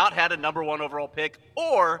 have not had a number 1 overall pick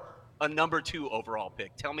or a number 2 overall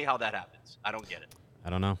pick. Tell me how that happens. I don't get it. I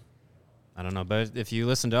don't know. But if you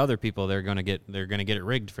listen to other people, they're gonna get it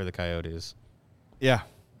rigged for the Coyotes. Yeah.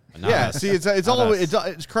 Yeah. See, it's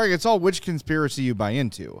Craig. It's all which conspiracy you buy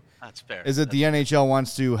into. That's fair. Is it the NHL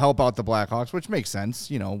wants to help out the Blackhawks, which makes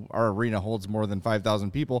sense. Our arena holds more than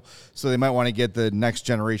 5,000 people, so they might want to get the next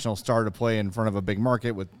generational star to play in front of a big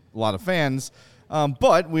market with a lot of fans.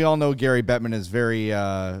 But we all know Gary Bettman is very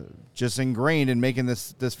just ingrained in making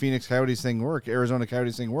this Phoenix Coyotes thing work, Arizona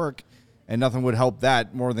Coyotes thing work, and nothing would help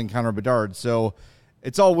that more than Connor Bedard. So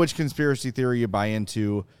it's all which conspiracy theory you buy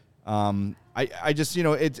into. I just,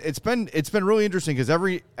 it's been really interesting, because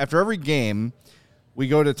after every game, we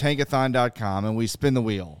go to tankathon.com and we spin the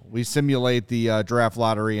wheel. We simulate the draft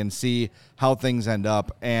lottery and see how things end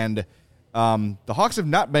up. And The Hawks have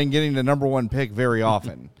not been getting the number one pick very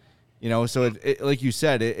often. So it like you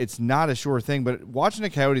said, it's not a sure thing. But watching the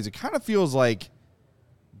Coyotes, it kind of feels like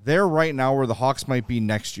they're right now where the Hawks might be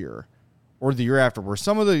next year or the year after, where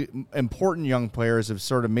some of the important young players have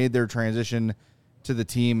sort of made their transition to the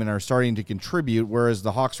team and are starting to contribute, whereas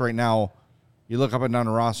the Hawks right now, you look up and down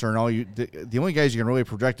the roster, and the only guys you can really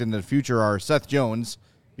project into the future are Seth Jones,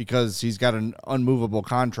 because he's got an unmovable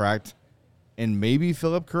contract, and maybe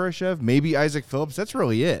Philip Kurashev, maybe Isaac Phillips. That's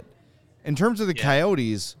really it. In terms of the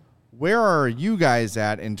Coyotes, where are you guys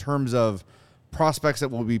at in terms of prospects that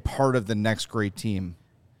will be part of the next great team?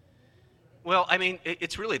 Well, I mean,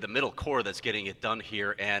 it's really the middle core that's getting it done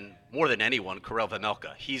here, and more than anyone, Karel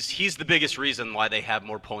Vejmelka. He's the biggest reason why they have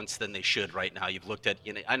more points than they should right now. You've looked at,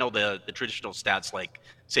 I know the traditional stats like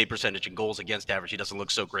save percentage and goals against average, he doesn't look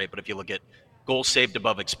so great, but if you look at goals saved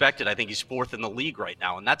above expected, I think he's 4th in the league right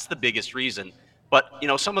now, and that's the biggest reason. But,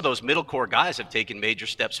 some of those middle core guys have taken major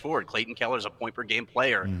steps forward. Clayton Keller's a point-per-game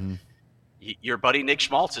player. Mm-hmm. Your buddy Nick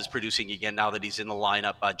Schmaltz is producing again now that he's in the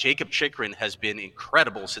lineup. Jacob Chychrun has been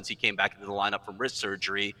incredible since he came back into the lineup from wrist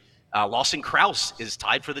surgery. Lawson Krause is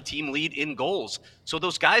tied for the team lead in goals. So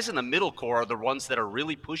those guys in the middle core are the ones that are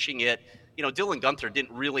really pushing it. Dylan Guenther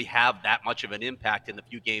didn't really have that much of an impact in the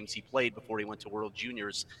few games he played before he went to World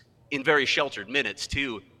Juniors in very sheltered minutes,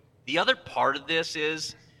 too. The other part of this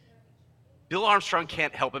is Bill Armstrong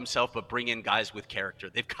can't help himself but bring in guys with character.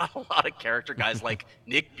 They've got a lot of character guys like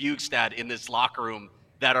Nick Bjugstad in this locker room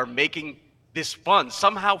that are making this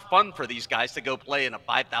somehow fun for these guys to go play in a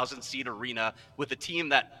 5,000-seat arena with a team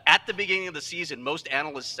that at the beginning of the season, most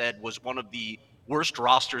analysts said was one of the worst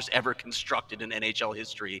rosters ever constructed in NHL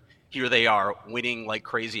history. Here they are winning like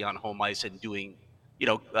crazy on home ice and doing,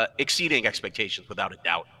 exceeding expectations without a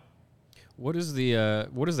doubt. What is the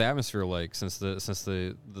atmosphere like since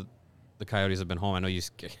the Coyotes have been home? I know you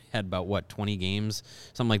had about 20 games,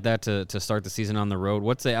 something like that, to start the season on the road.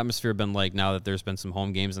 What's the atmosphere been like now that there's been some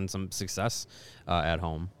home games and some success at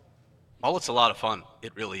home? Well, it's a lot of fun.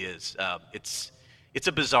 It really is. It's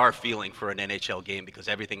a bizarre feeling for an NHL game because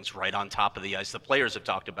everything's right on top of the ice. The players have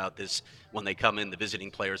talked about this when they come in. The visiting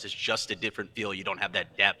players, it's just a different feel. You don't have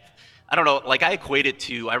that depth. I don't know. Like I equate it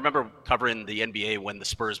to, I remember covering the NBA when the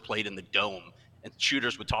Spurs played in the Dome. And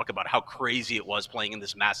shooters would talk about how crazy it was playing in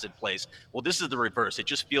this massive place. Well, this is the reverse. It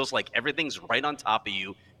just feels like everything's right on top of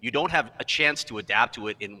you. You don't have a chance to adapt to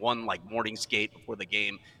it in one morning skate before the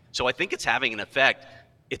game. So I think it's having an effect.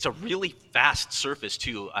 It's a really fast surface,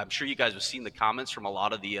 too. I'm sure you guys have seen the comments from a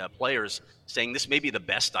lot of the players saying this may be the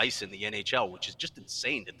best ice in the NHL, which is just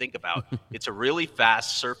insane to think about. It's a really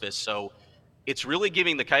fast surface. So it's really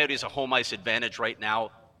giving the Coyotes a home ice advantage right now.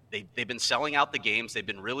 They've been selling out the games. They've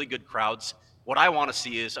been really good crowds. What I want to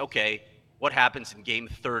see is, okay, what happens in Game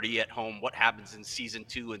 30 at home? What happens in Season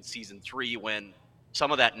 2 and Season 3 when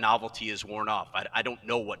some of that novelty is worn off? I don't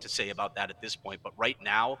know what to say about that at this point, but right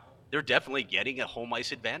now, they're definitely getting a home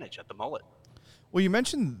ice advantage at the Mullet. Well, you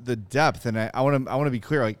mentioned the depth, and I want to be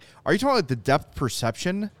clear. Are you talking about the depth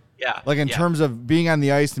perception? Yeah. In terms of being on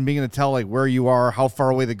the ice and being able to tell where you are, how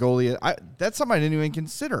far away the goalie is. That's something I didn't even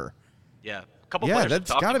consider. Yeah. A couple players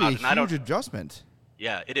that's got to be a huge adjustment.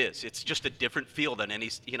 Yeah, it is. It's just a different feel than any,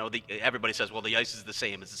 everybody says, well, the ice is the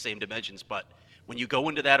same. It's the same dimensions. But when you go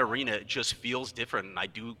into that arena, it just feels different. And I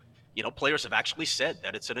do, players have actually said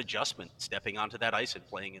that it's an adjustment stepping onto that ice and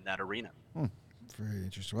playing in that arena. Very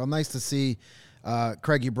interesting. Well, nice to see.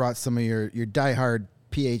 Craig, you brought some of your diehard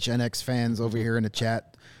PHNX fans over here in the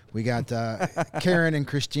chat. We got Karen and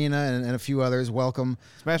Christina and a few others. Welcome.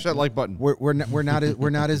 Smash that like button. We're not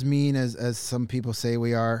as mean as some people say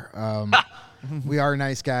we are. We are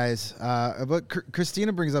nice guys. But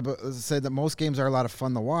Christina brings up, said that most games are a lot of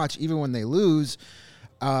fun to watch, even when they lose.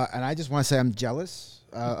 And I just want to say I'm jealous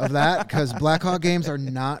of that because Blackhawk games are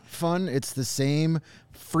not fun. It's the same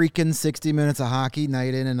freaking 60 minutes of hockey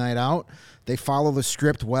night in and night out. They follow the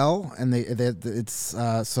script well, and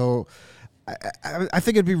so I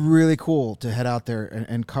think it'd be really cool to head out there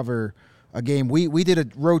and cover a game. We did a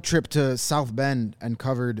road trip to South Bend and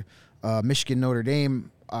covered Michigan Notre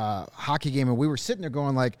Dame hockey game, and we were sitting there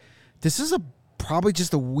going this is probably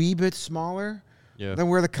just a wee bit smaller than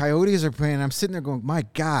where the Coyotes are playing. I'm sitting there going, my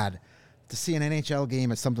God, to see an NHL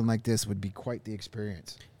game at something like this would be quite the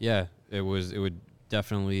experience. Yeah, it would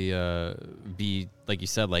definitely be, like you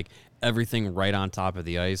said, everything right on top of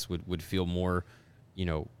the ice would feel more,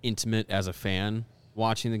 intimate as a fan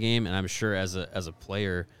watching the game, and I'm sure as a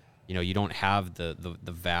player, you don't have the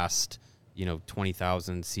vast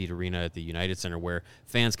 20,000 seat arena at the United Center where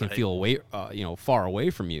fans can feel away, far away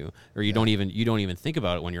from you, or you don't even think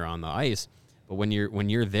about it when you're on the ice. But when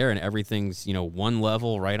you're there and everything's, one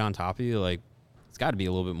level right on top of you, like, it's got to be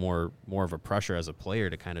a little bit more of a pressure as a player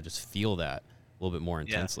to kind of just feel that a little bit more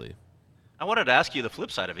intensely. Yeah. I wanted to ask you the flip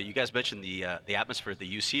side of it. You guys mentioned the atmosphere at the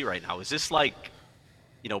UC right now. Is this like,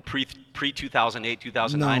 pre 2008,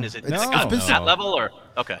 2009? No. Is it that level or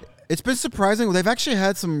okay? It's been surprising. They've actually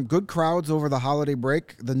had some good crowds over the holiday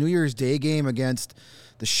break. The New Year's Day game against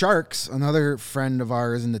the Sharks, another friend of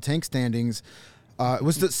ours in the tank standings, it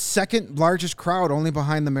was the second largest crowd, only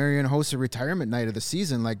behind the Marian Hossa retirement night of the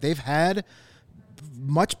season. Like, they've had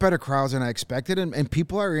much better crowds than I expected, and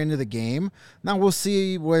people are into the game. Now we'll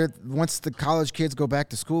see once the college kids go back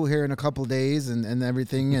to school here in a couple of days and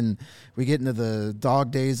everything, and we get into the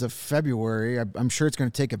dog days of February. I'm sure it's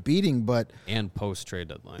going to take a beating, and post-trade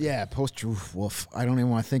deadline. Yeah, woof. I don't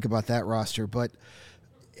even want to think about that roster, but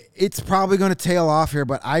it's probably going to tail off here.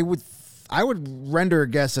 But I would render a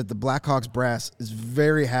guess that the Blackhawks brass is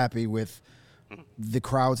very happy with the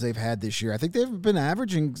crowds they've had this year. I think they've been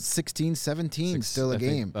averaging 16, 17 still a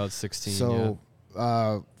game. About 16, so,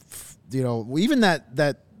 even that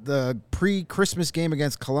the pre-Christmas game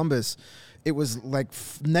against Columbus, it was like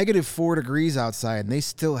negative 4 degrees outside, and they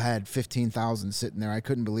still had 15,000 sitting there. I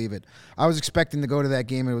couldn't believe it. I was expecting to go to that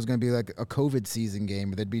game, and it was going to be like a COVID season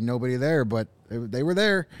game. There'd be nobody there, but they were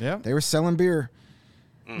there. Yeah. They were selling beer.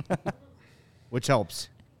 Which helps.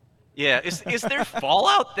 Yeah, is there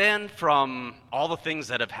fallout then from all the things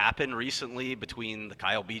that have happened recently between the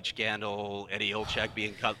Kyle Beach scandal, Eddie Olczyk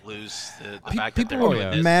being cut loose, the fact that people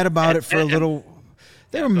were mad about it for a little.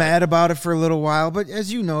 They were mad about it for a little while, but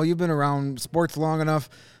as you know, you've been around sports long enough.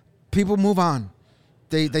 People move on.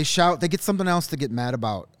 They shout. They get something else to get mad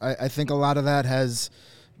about. I think a lot of that has.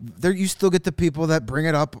 There, you still get the people that bring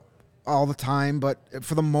it up all the time, but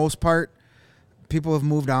for the most part, people have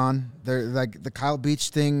moved on. They're like the Kyle Beach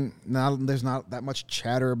thing. Now there's not that much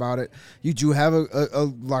chatter about it. You do have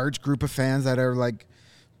a large group of fans that are like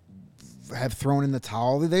have thrown in the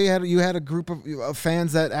towel. You had a group of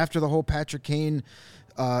fans that after the whole Patrick Kane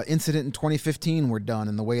incident in 2015 were done,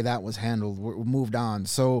 and the way that was handled, moved on.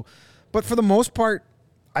 So, but for the most part,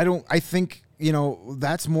 I think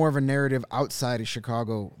that's more of a narrative outside of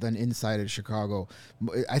Chicago than inside of Chicago.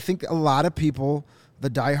 I think a lot of people, the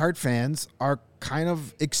diehard fans, are kind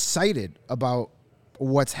of excited about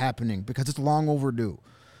what's happening because it's long overdue.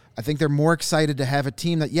 I think they're more excited to have a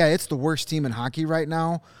team that, it's the worst team in hockey right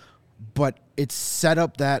now, but it's set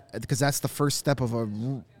up because that's the first step of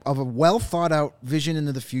a well thought out vision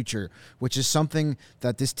into the future, which is something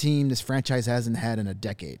that this franchise hasn't had in a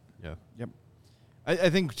decade. Yeah. Yep. I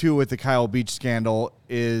think too with the Kyle Beach scandal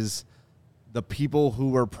is the people who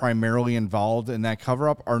were primarily involved in that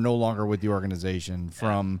cover-up are no longer with the organization.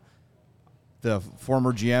 From the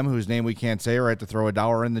former GM, whose name we can't say, or had to throw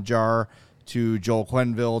 $1 in the jar, to Joel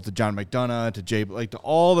Quenneville, to John McDonough, to Jay, to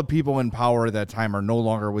all the people in power at that time are no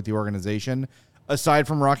longer with the organization, aside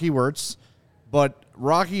from Rocky Wirtz. But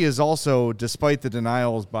Rocky is also, despite the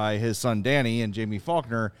denials by his son Danny and Jamie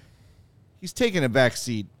Faulkner, he's taken a back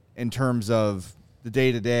seat in terms of the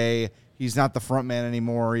day-to-day. He's not the front man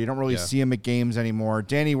anymore. You don't really see him at games anymore.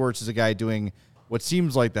 Danny Wirtz is a guy doing what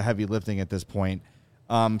seems like the heavy lifting at this point.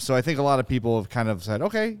 So I think a lot of people have kind of said,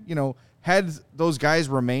 okay, had those guys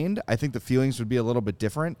remained, I think the feelings would be a little bit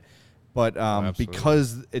different. But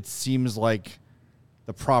because it seems like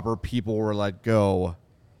the proper people were let go,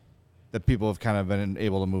 that people have kind of been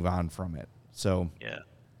able to move on from it. So, I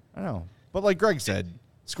don't know. But like Greg said,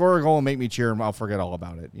 score a goal and make me cheer, and I'll forget all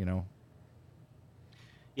about it,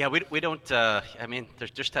 Yeah, we don't.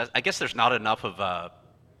 There's just I guess there's not enough of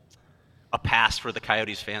a past for the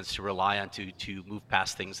Coyotes fans to rely on to move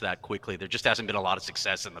past things that quickly. There just hasn't been a lot of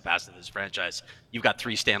success in the past of this franchise. You've got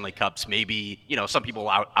 3 Stanley Cups. Maybe some people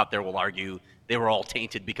out there will argue they were all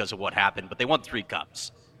tainted because of what happened, but they won 3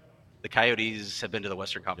 cups. The Coyotes have been to the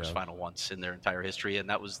Western Conference Final once in their entire history, and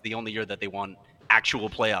that was the only year that they won actual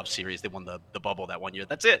playoff series. They won the bubble that one year.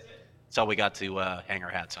 That's it. That's all we got to hang our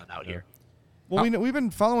hats on out here. Well, we've been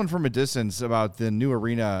following from a distance about the new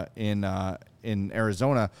arena in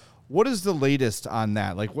Arizona. What is the latest on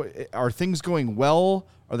that? Like, are things going well?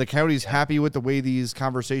 Are the Coyotes happy with the way these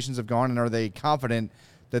conversations have gone, and are they confident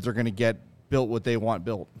that they're going to get built what they want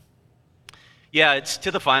built? Yeah, it's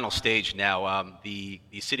to the final stage now. The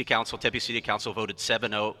City Council, Tempe City Council, voted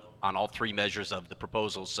 7-0 on all 3 measures of the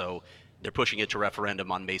proposal, so they're pushing it to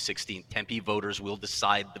referendum on May 16th. Tempe voters will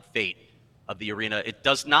decide the fate of the arena. It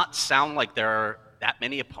does not sound like there are that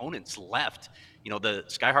many opponents left. The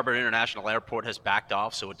Sky Harbor International Airport has backed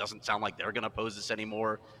off, so it doesn't sound like they're going to oppose this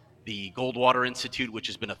anymore. The Goldwater Institute, which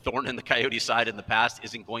has been a thorn in the Coyote side in the past,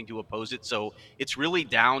 isn't going to oppose it. So it's really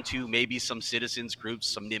down to maybe some citizens groups,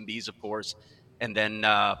 some NIMBYs, of course, And then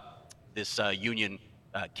this union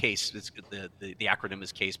case, the acronym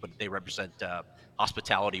is CASE, but they represent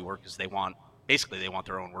hospitality workers. They want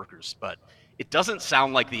their own workers. But it doesn't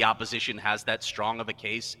sound like the opposition has that strong of a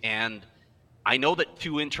case. And I know that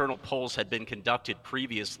 2 internal polls had been conducted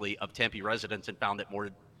previously of Tempe residents and found that more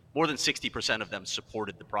than 60% of them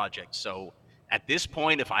supported the project. So at this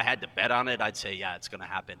point, if I had to bet on it, I'd say, yeah, it's going to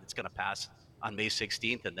happen. It's going to pass on May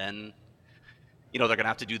 16th. And then, they're going to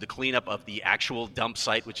have to do the cleanup of the actual dump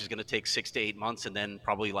site, which is going to take 6 to 8 months, and then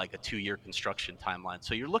probably like a 2-year construction timeline.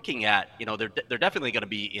 So you're looking at, they're definitely going to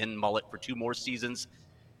be in Mullet for 2 more seasons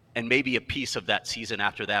and maybe a piece of that season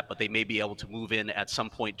after that, but they may be able to move in at some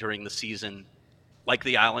point during the season like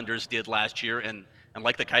the Islanders did last year and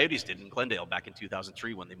like the Coyotes did in Glendale back in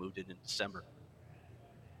 2003 when they moved in December.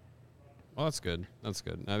 Well, that's good. That's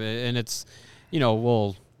good. I mean, and it's,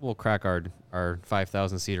 we'll crack our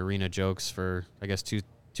 5,000 seat arena jokes for, I guess, two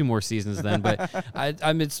more seasons then. But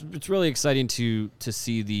it's really exciting to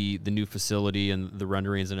see the new facility and the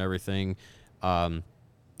renderings and everything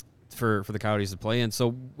for the Coyotes to play in.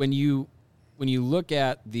 So when you look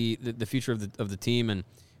at the future of the team, and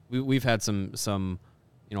we've had some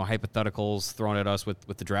hypotheticals thrown at us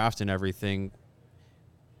with the draft and everything.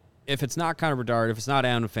 If it's not Connor Bedard, if it's not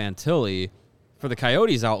Adam Fantilli, for the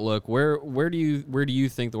Coyotes' outlook, where do you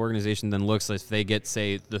think the organization then looks if they get,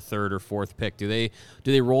 say, the 3rd or 4th pick? Do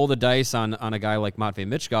they roll the dice on a guy like Matvei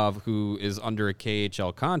Michkov, who is under a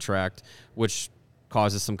KHL contract, which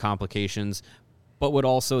causes some complications, but would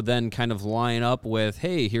also then kind of line up with,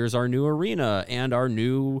 hey, here's our new arena and our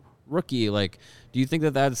new rookie? Like, do you think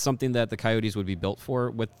that that's something that the Coyotes would be built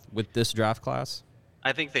for with this draft class?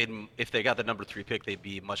 I think if they got the number 3 pick, they'd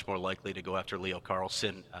be much more likely to go after Leo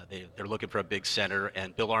Carlsson. They're looking for a big center,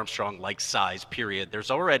 and Bill Armstrong likes size, period. There's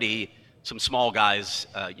already some small guys,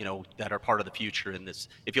 that are part of the future in this.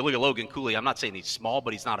 If you look at Logan Cooley, I'm not saying he's small,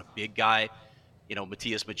 but he's not a big guy.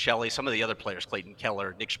 Matthias Michelli, some of the other players, Clayton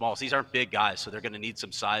Keller, Nick Schmaltz, these aren't big guys, so they're going to need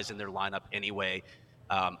some size in their lineup anyway.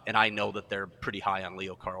 And I know that they're pretty high on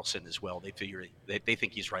Leo Carlsson as well. They figure they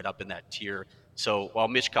think he's right up in that tier. So while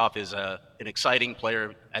Michkov is an exciting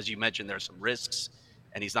player, as you mentioned, there's some risks,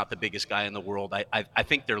 and he's not the biggest guy in the world. I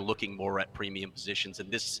think they're looking more at premium positions.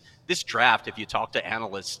 And this draft, if you talk to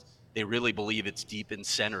analysts, they really believe it's deep in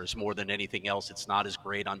centers more than anything else. It's not as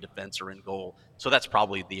great on defense or in goal. So that's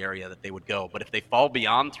probably the area that they would go. But if they fall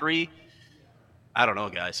beyond 3, I don't know,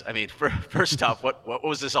 guys. I mean, first off, what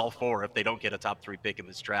was this all for if they don't get a top 3 pick in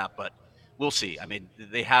this draft? But we'll see. I mean,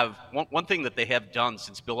 they have one thing that they have done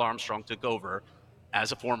since Bill Armstrong took over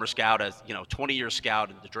as a former scout, as 20-year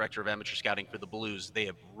scout and the director of amateur scouting for the Blues. They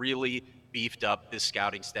have really beefed up this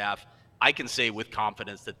scouting staff. I can say with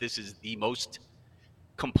confidence that this is the most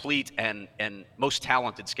complete and most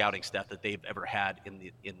talented scouting staff that they've ever had in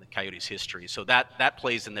the Coyotes history. So that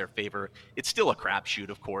plays in their favor. It's still a crapshoot,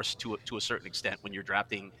 of course, to a certain extent when you're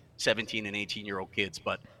drafting 17 and 18-year-old kids,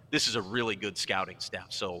 but this is a really good scouting staff.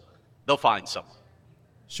 So they'll find someone.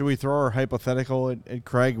 Should we throw our hypothetical at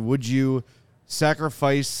Craig? Would you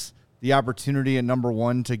sacrifice the opportunity at number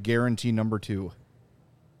 1 to guarantee number 2?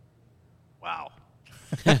 Wow.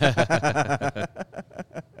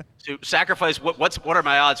 So sacrifice, what are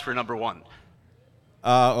my odds for number 1?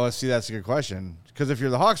 See, that's a good question. Because if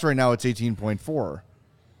you're the Hawks right now, it's 18.4.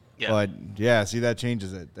 Yeah. But yeah, see, that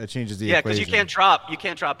changes it. That changes the equation. Yeah, because you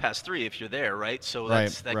can't drop past 3 if you're there, right? So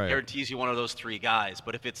that guarantees you one of those 3 guys.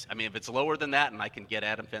 But if it's lower than that and I can get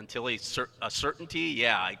Adam Fantilli a certainty,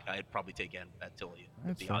 yeah, I'd probably take Adam Fantilli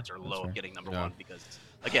if the odds are low of getting number 1 because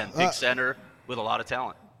again, big center with a lot of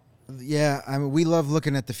talent. Yeah, I mean, we love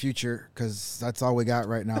looking at the future because that's all we got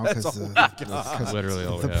right now. Because literally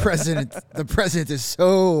all the president is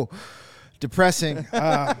so depressing.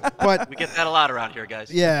 But we get that a lot around here, guys.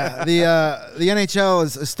 Yeah, the NHL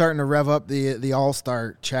is starting to rev up the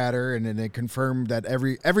All-Star chatter, and they confirmed that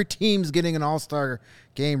every team's getting an All-Star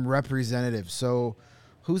game representative. So,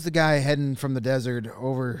 who's the guy heading from the desert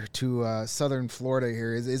over to Southern Florida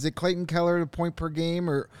here? Is it Clayton Keller, the point per game,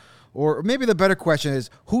 or maybe the better question is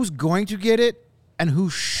who's going to get it and who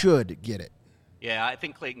should get it? Yeah, I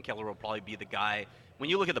think Clayton Keller will probably be the guy. When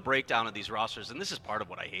you look at the breakdown of these rosters, and this is part of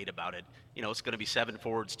what I hate about it, it's going to be 7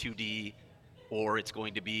 forwards, 2D, or it's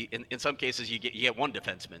going to be, in some cases, you get 1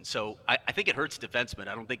 defenseman. So I think it hurts defensemen.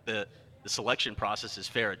 I don't think the selection process is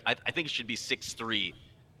fair. I think it should be 6-3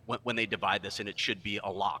 when they divide this, and it should be a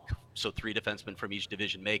lock. So 3 defensemen from each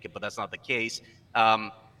division make it, but that's not the case.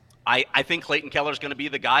 I think Clayton Keller is going to be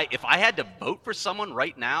the guy. If I had to vote for someone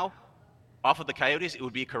right now off of the Coyotes, it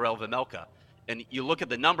would be Karel Vejmelka. And you look at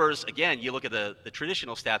the numbers, again, you look at the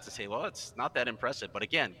traditional stats and say, well, it's not that impressive. But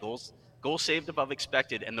again, goals goals saved above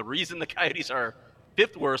expected, and the reason the Coyotes are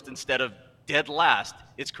 5th worst instead of dead last,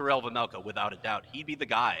 it's Karel Vejmelka, without a doubt. He'd be the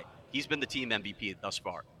guy. He's been the team MVP thus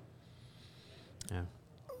far. Yeah.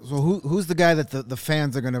 So who's the guy that the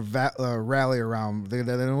fans are going to rally around?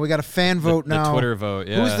 We got a fan vote now. The Twitter vote,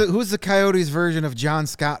 yeah. Who's the Coyotes version of John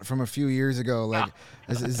Scott from a few years ago? Like,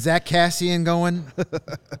 is Zach Cassian going?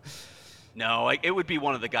 No, it would be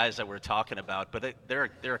one of the guys that we're talking about. But there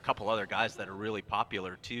are a couple other guys that are really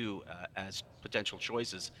popular too as potential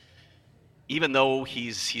choices. Even though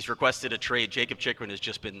he's requested a trade, Jakob Chychrun has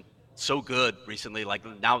just been so good recently. Like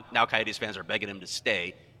now Coyotes fans are begging him to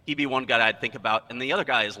stay. He'd be one guy I'd think about, and the other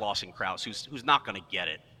guy is Lawson Crouse, who's not going to get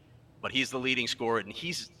it, but he's the leading scorer, and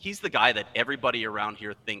he's the guy that everybody around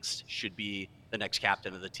here thinks should be the next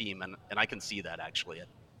captain of the team, and I can see that actually.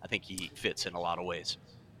 I think he fits in a lot of ways.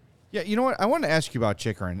 Yeah, you know what? I want to ask you about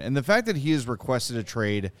Chychrun and the fact that he has requested a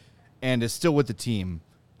trade and is still with the team.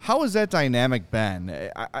 How has that dynamic been?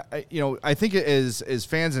 I think as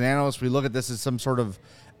fans and analysts, we look at this as some sort of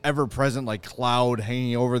ever-present like cloud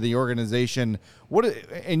hanging over the organization. What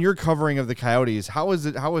in your covering of the Coyotes, how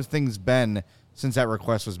have things been since that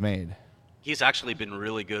request was made? He's actually been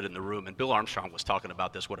really good in the room, and Bill Armstrong was talking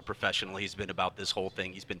about this, what a professional he's been about this whole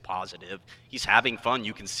thing. He's been positive. He's having fun.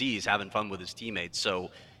 You can see he's having fun with his teammates. So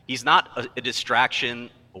he's not a distraction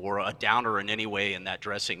or a downer in any way in that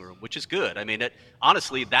dressing room, which is good. I mean,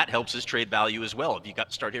 honestly, that helps his trade value as well. If you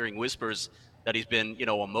start hearing whispers that he's been, a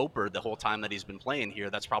moper the whole time that he's been playing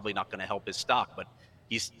here, that's probably not going to help his stock. But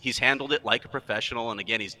he's handled it like a professional, and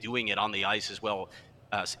again, he's doing it on the ice as well.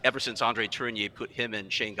 Ever since Andre Tourigny put him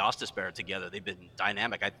and Shane Gostisbehere together, they've been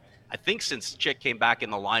dynamic. I think since Chick came back in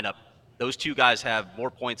the lineup, those two guys have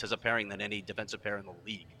more points as a pairing than any defensive pair in the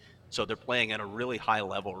league. So they're playing at a really high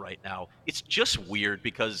level right now. It's just weird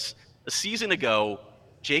because a season ago,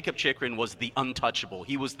 Jakob Chychrun was the untouchable.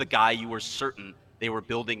 He was the guy you were certain they were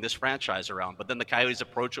building this franchise around. But then the Coyotes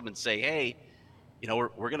approach him and say, hey,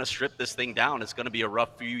 we're going to strip this thing down. It's going to be a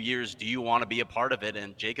rough few years. Do you want to be a part of it?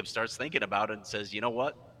 And Jacob starts thinking about it and says, you know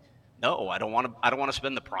what? No, I don't want to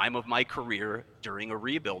spend the prime of my career during a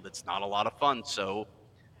rebuild. It's not a lot of fun. So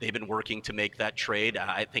they've been working to make that trade.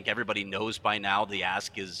 I think everybody knows by now the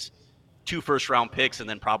ask is 2 first-round picks and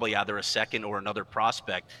then probably either a second or another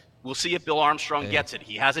prospect. We'll see if Bill Armstrong gets it.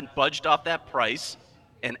 He hasn't budged off that price.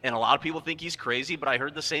 And a lot of people think he's crazy, but I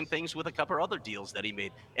heard the same things with a couple other deals that he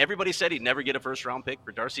made. Everybody said he'd never get a first-round pick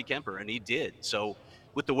for Darcy Kemper, and he did. So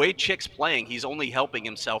with the way Chick's playing, he's only helping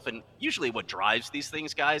himself. And usually what drives these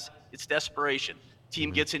things, guys, it's desperation.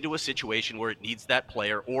 Team gets into a situation where it needs that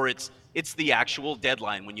player, or it's the actual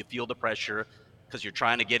deadline when you feel the pressure because you're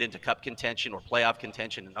trying to get into cup contention or playoff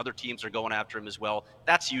contention, and other teams are going after him as well.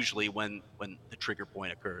 That's usually when the trigger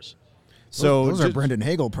point occurs. So those are Brendan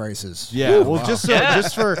Hagel prices. Yeah. Ooh, well, wow.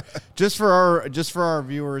 just for our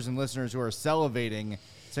viewers and listeners who are salivating,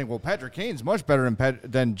 saying, "Well, Patrick Kane's much better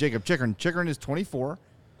than Jakob Chychrun." Chychrun is 24.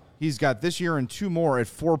 He's got this year and 2 more at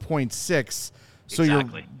 4.6. So you're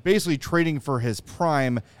basically trading for his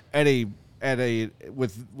prime with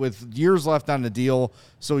years left on the deal.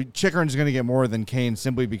 So Chychrun's going to get more than Kane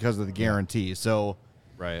simply because of the guarantee. So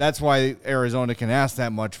that's why Arizona can ask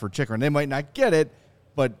that much for Chychrun. They might not get it,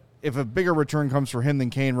 but if a bigger return comes for him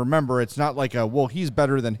than Kane, remember, it's not like he's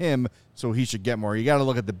better than him, so he should get more. You got to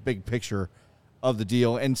look at the big picture of the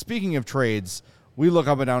deal. And speaking of trades, we look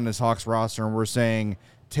up and down this Hawks roster, and we're saying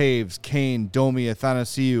Taves, Kane, Domi,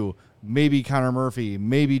 Athanasiou, maybe Connor Murphy,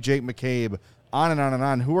 maybe Jake McCabe, on and on and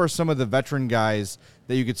on. Who are some of the veteran guys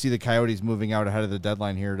that you could see the Coyotes moving out ahead of the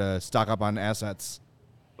deadline here to stock up on assets?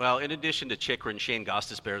 Well, in addition to Chychrun, Shane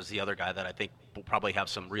Gostisbehere is the other guy that I think will probably have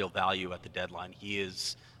some real value at the deadline.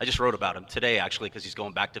 I just wrote about him today, actually, because he's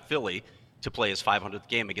going back to Philly to play his 500th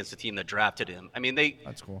game against the team that drafted him. I mean,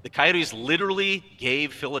 that's cool. The Coyotes literally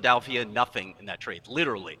gave Philadelphia nothing in that trade.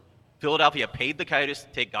 Literally. Philadelphia paid the Coyotes to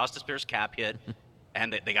take Gostisbehere's cap hit,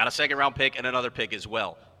 and they got a second-round pick and another pick as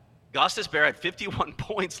well. Gostisbehere had 51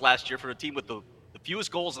 points last year for a team with the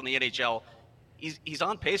fewest goals in the NHL. He's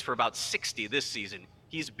on pace for about 60 this season.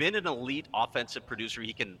 He's been an elite offensive producer.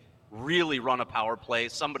 He can really run a power play.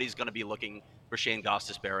 Somebody's going to be looking for Shane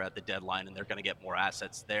Gostisbehere at the deadline, and they're going to get more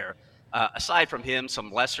assets there. Aside from him,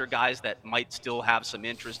 some lesser guys that might still have some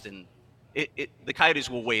interest in it. The Coyotes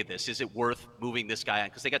will weigh this. Is it worth moving this guy on?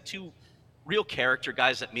 Because they got 2 real character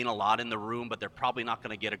guys that mean a lot in the room, but they're probably not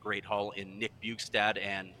going to get a great haul in Nick Bjugstad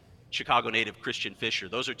and Chicago native Christian Fischer.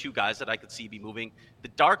 Those are 2 guys that I could see be moving. The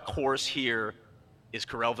dark horse here is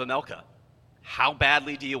Karel Vejmelka. How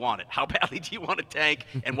badly do you want it? How badly do you want to tank?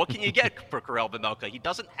 And what can you get for Karel Vejmelka? He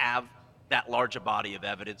doesn't have that large a body of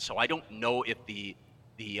evidence, so I don't know if the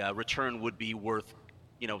return would be worth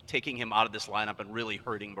taking him out of this lineup and really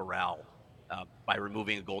hurting morale by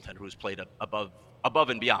removing a goaltender who's played above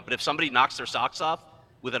and beyond. But if somebody knocks their socks off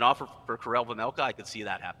with an offer for Karel Vejmelka, I could see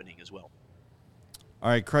that happening as well. All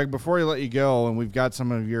right, Craig, before we let you go, and we've got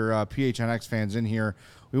some of your PHNX fans in here,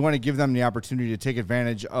 we want to give them the opportunity to take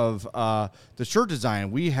advantage of the shirt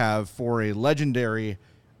design we have for a legendary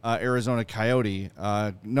Arizona Coyote.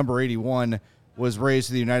 Number 81 was raised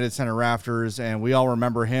to the United Center rafters, and we all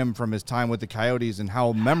remember him from his time with the Coyotes and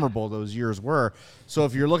how memorable those years were. So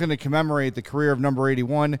if you're looking to commemorate the career of number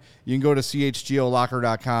 81, you can go to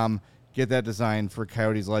chgolocker.com. Get that design for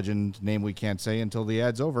Coyotes legend, name we can't say until the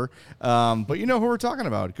ad's over. But you know who we're talking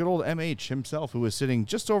about. Good old MH himself, who was sitting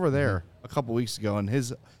just over there a couple weeks ago, and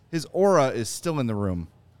his aura is still in the room.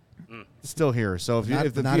 Still here. So if Not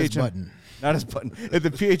the his button. Not his button. If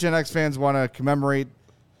the PHNX fans want to commemorate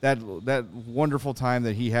that wonderful time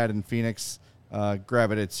that he had in Phoenix,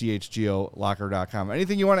 grab it at chgolocker.com.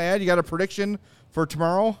 Anything you want to add? You got a prediction for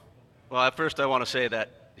tomorrow? Well, at first I want to say that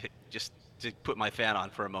just to put my fan on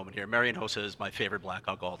for a moment here, Marian Hossa is my favorite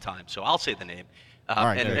Blackhawk all time, so I'll say the name.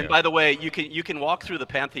 And by the way, you can walk through the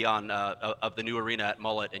pantheon of the new arena at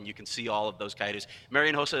Mullet, and you can see all of those Coyotes.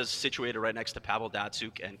 Marian Hossa is situated right next to Pavel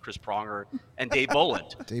Datsyuk and Chris Pronger and Dave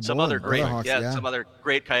Boland. Some other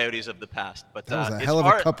great Coyotes of the past. But that was a hell of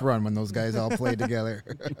a cup run when those guys all played together.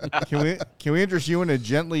 Can we interest you in to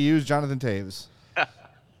gently use Jonathan Toews?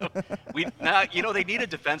 They need a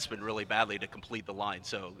defenseman really badly to complete the line.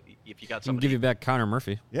 So if you got somebody, give you back Connor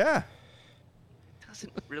Murphy. Yeah,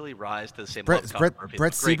 doesn't really rise to the same Brent level.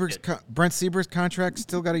 Brent Seaberg's contract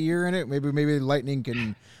still got a year in it. Maybe Lightning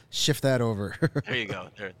can shift that over. There you go.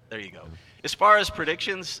 There you go. As far as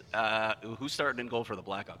predictions, who's starting in goal for the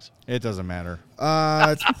Blackhawks? it doesn't matter.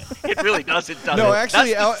 It really does. It doesn't. No,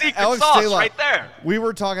 actually, that's the secret Alex sauce Stalock, right there. We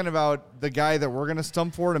were talking about the guy that we're going to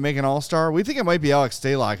stump for to make an all-star. We think it might be Alex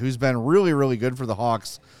Stalock, who's been really, really good for the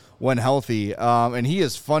Hawks when healthy, and he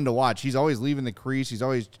is fun to watch. He's always leaving the crease. He's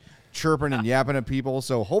always chirping and yapping at people.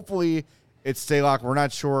 So hopefully it's Stalock. We're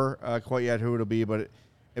not sure quite yet who it'll be, but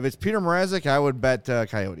if it's Peter Mrazek, I would bet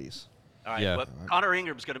Coyotes. All right, but Connor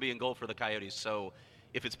Ingram's going to be in goal for the Coyotes. So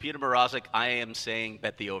if it's Peter Mrazek, I am saying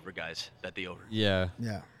bet the over, guys. Bet the over. Yeah.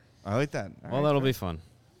 I like that. That'll be fun.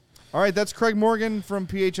 All right, that's Craig Morgan from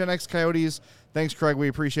PHNX Coyotes. Thanks, Craig. We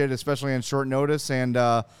appreciate it, especially on short notice. And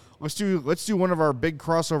let's do one of our big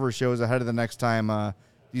crossover shows ahead of the next time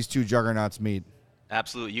these two juggernauts meet.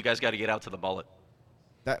 Absolutely. You guys got to get out to the Mullet.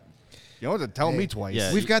 You don't have to tell me twice.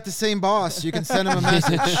 Yeah. We've got the same boss. You can send him a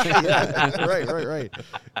message. Right.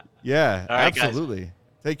 Yeah, all right, absolutely. Guys.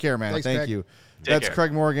 Take care, man. Thanks, Thank Craig. you. Take That's care.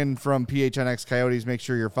 Craig Morgan from PHNX Coyotes. Make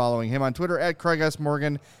sure you're following him on Twitter at Craig S.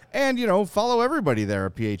 Morgan. And, follow everybody there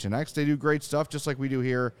at PHNX. They do great stuff just like we do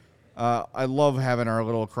here. I love having our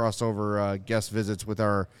little crossover guest visits with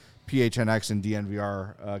our PHNX and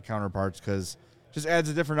DNVR counterparts because just adds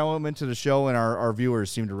a different element to the show, and our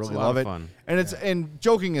viewers seem to really love it. Fun. And and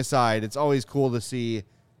joking aside, it's always cool to see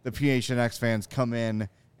the PHNX fans come in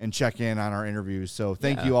and check in on our interviews. So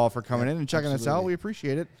thank you all for coming in and checking us out. We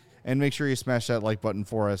appreciate it. And make sure you smash that like button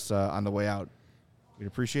for us on the way out. We'd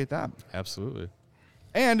appreciate that. Absolutely.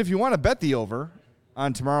 And if you want to bet the over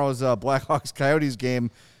on tomorrow's Blackhawks Coyotes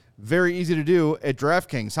game, very easy to do at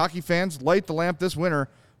DraftKings. Hockey fans, light the lamp this winter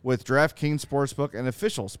with DraftKings Sportsbook, an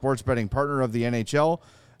official sports betting partner of the NHL.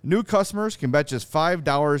 New customers can bet just $5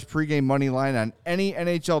 pregame money line on any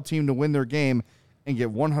NHL team to win their game and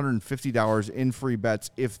get $150 in free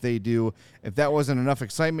bets if they do. If that wasn't enough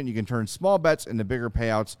excitement, you can turn small bets into bigger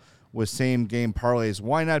payouts with same-game parlays.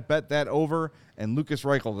 Why not bet that over? And Lucas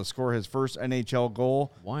Reichel to score his first NHL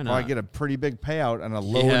goal. Why not? Probably get a pretty big payout on a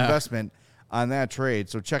low investment on that trade.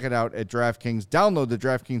 So check it out at DraftKings. Download the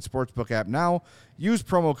DraftKings Sportsbook app now. Use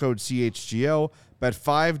promo code CHGO. Bet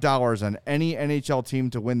 $5 on any NHL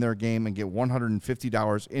team to win their game and get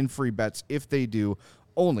 $150 in free bets if they do.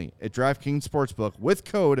 Only at DraftKings Sportsbook with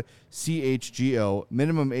code CHGO.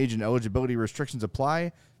 Minimum age and eligibility restrictions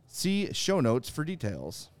apply. See show notes for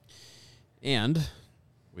details. And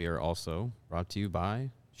we are also brought to you by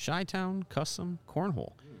Chi-Town Custom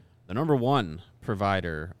Cornhole, the #1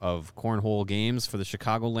 provider of cornhole games for the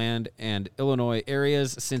Chicagoland and Illinois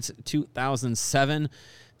areas since 2007.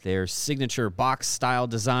 Their signature box-style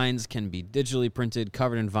designs can be digitally printed,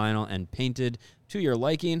 covered in vinyl, and painted to your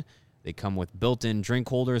liking. They come with built-in drink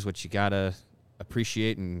holders, which you got to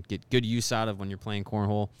appreciate and get good use out of when you're playing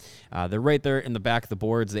cornhole. They're right there in the back of the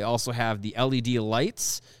boards. They also have the LED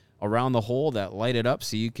lights around the hole that light it up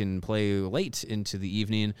so you can play late into the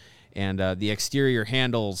evening. And the exterior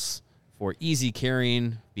handles for easy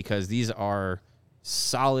carrying, because these are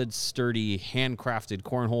solid, sturdy, handcrafted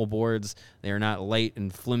cornhole boards. They are not light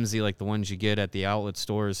and flimsy like the ones you get at the outlet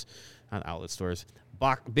stores. Not outlet stores.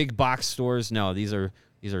 Big box stores. No, these are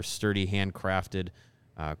sturdy, handcrafted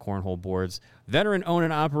cornhole boards. Veteran owned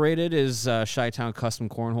and operated is Chi-Town Custom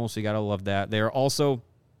Cornhole, so you got to love that. They are also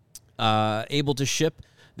able to ship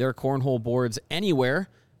their cornhole boards anywhere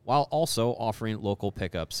while also offering local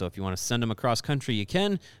pickups. So if you want to send them across country, you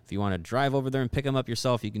can. If you want to drive over there and pick them up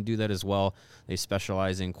yourself, you can do that as well. They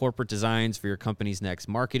specialize in corporate designs for your company's next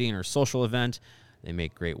marketing or social event. They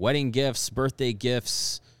make great wedding gifts, birthday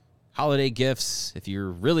gifts, holiday gifts. If you're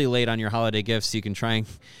really late on your holiday gifts, you can try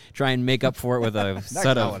and make up for it with a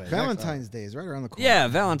set of Valentine's Day is right around the corner. Yeah,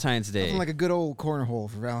 Valentine's Day. Nothing like a good old cornhole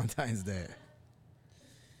for Valentine's Day.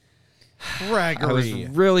 I was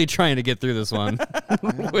really trying to get through this one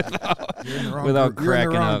without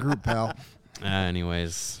cracking up. Group, pal.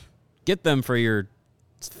 Anyways, get them for your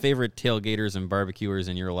favorite tailgaters and barbecuers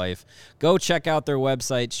in your life. Go check out their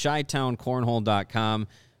website, ChiTownCornhole.com.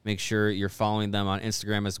 Make sure you're following them on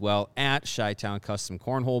Instagram as well, at Chi-Town Custom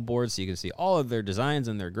Cornhole Boards, so you can see all of their designs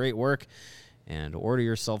and their great work, and order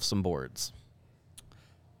yourself some boards.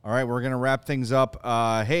 All right, we're going to wrap things up.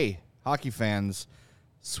 Hey, hockey fans,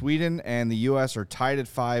 Sweden and the U.S. are tied at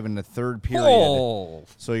 5 in the third period. Oh,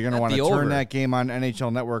 so you're going to want to turn that game on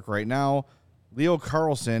NHL Network right now. Leo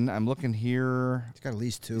Carlson, I'm looking here. He's got at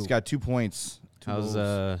least 2. He's got 2 points. How's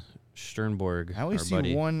Sternborg? I only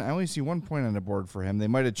see 1 point on the board for him. They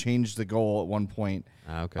might have changed the goal at one point.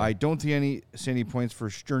 Okay. I don't see any points for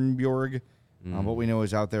Sternborg, but we know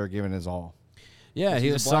he's out there giving his all. Yeah,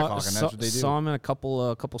 he saw him in a couple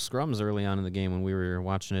scrums early on in the game when we were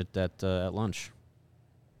watching it at lunch.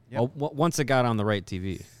 Yep. Once it got on the right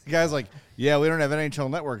TV. The guy's like, yeah, we don't have NHL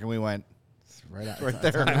Network, and we went right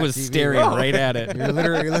there. I was staring right at it. You're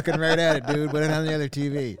literally looking right at it, dude, but on the other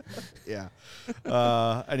TV. Yeah.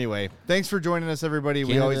 Anyway, thanks for joining us, everybody.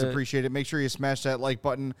 We always appreciate it. Make sure you smash that like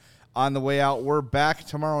button on the way out. We're back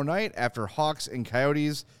tomorrow night after Hawks and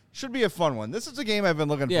Coyotes. Should be a fun one. This is a game I've been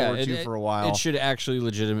looking forward to for a while. It should actually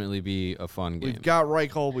legitimately be a fun game. We've got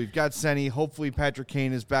Reichel. We've got Senny. Hopefully Patrick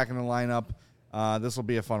Kane is back in the lineup. This will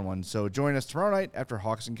be a fun one. So join us tomorrow night after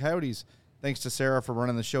Hawks and Coyotes. Thanks to Sarah for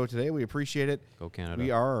running the show today. We appreciate it. Go Canada. We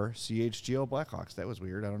are CHGO Blackhawks. That was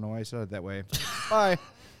weird. I don't know why I said it that way. Bye.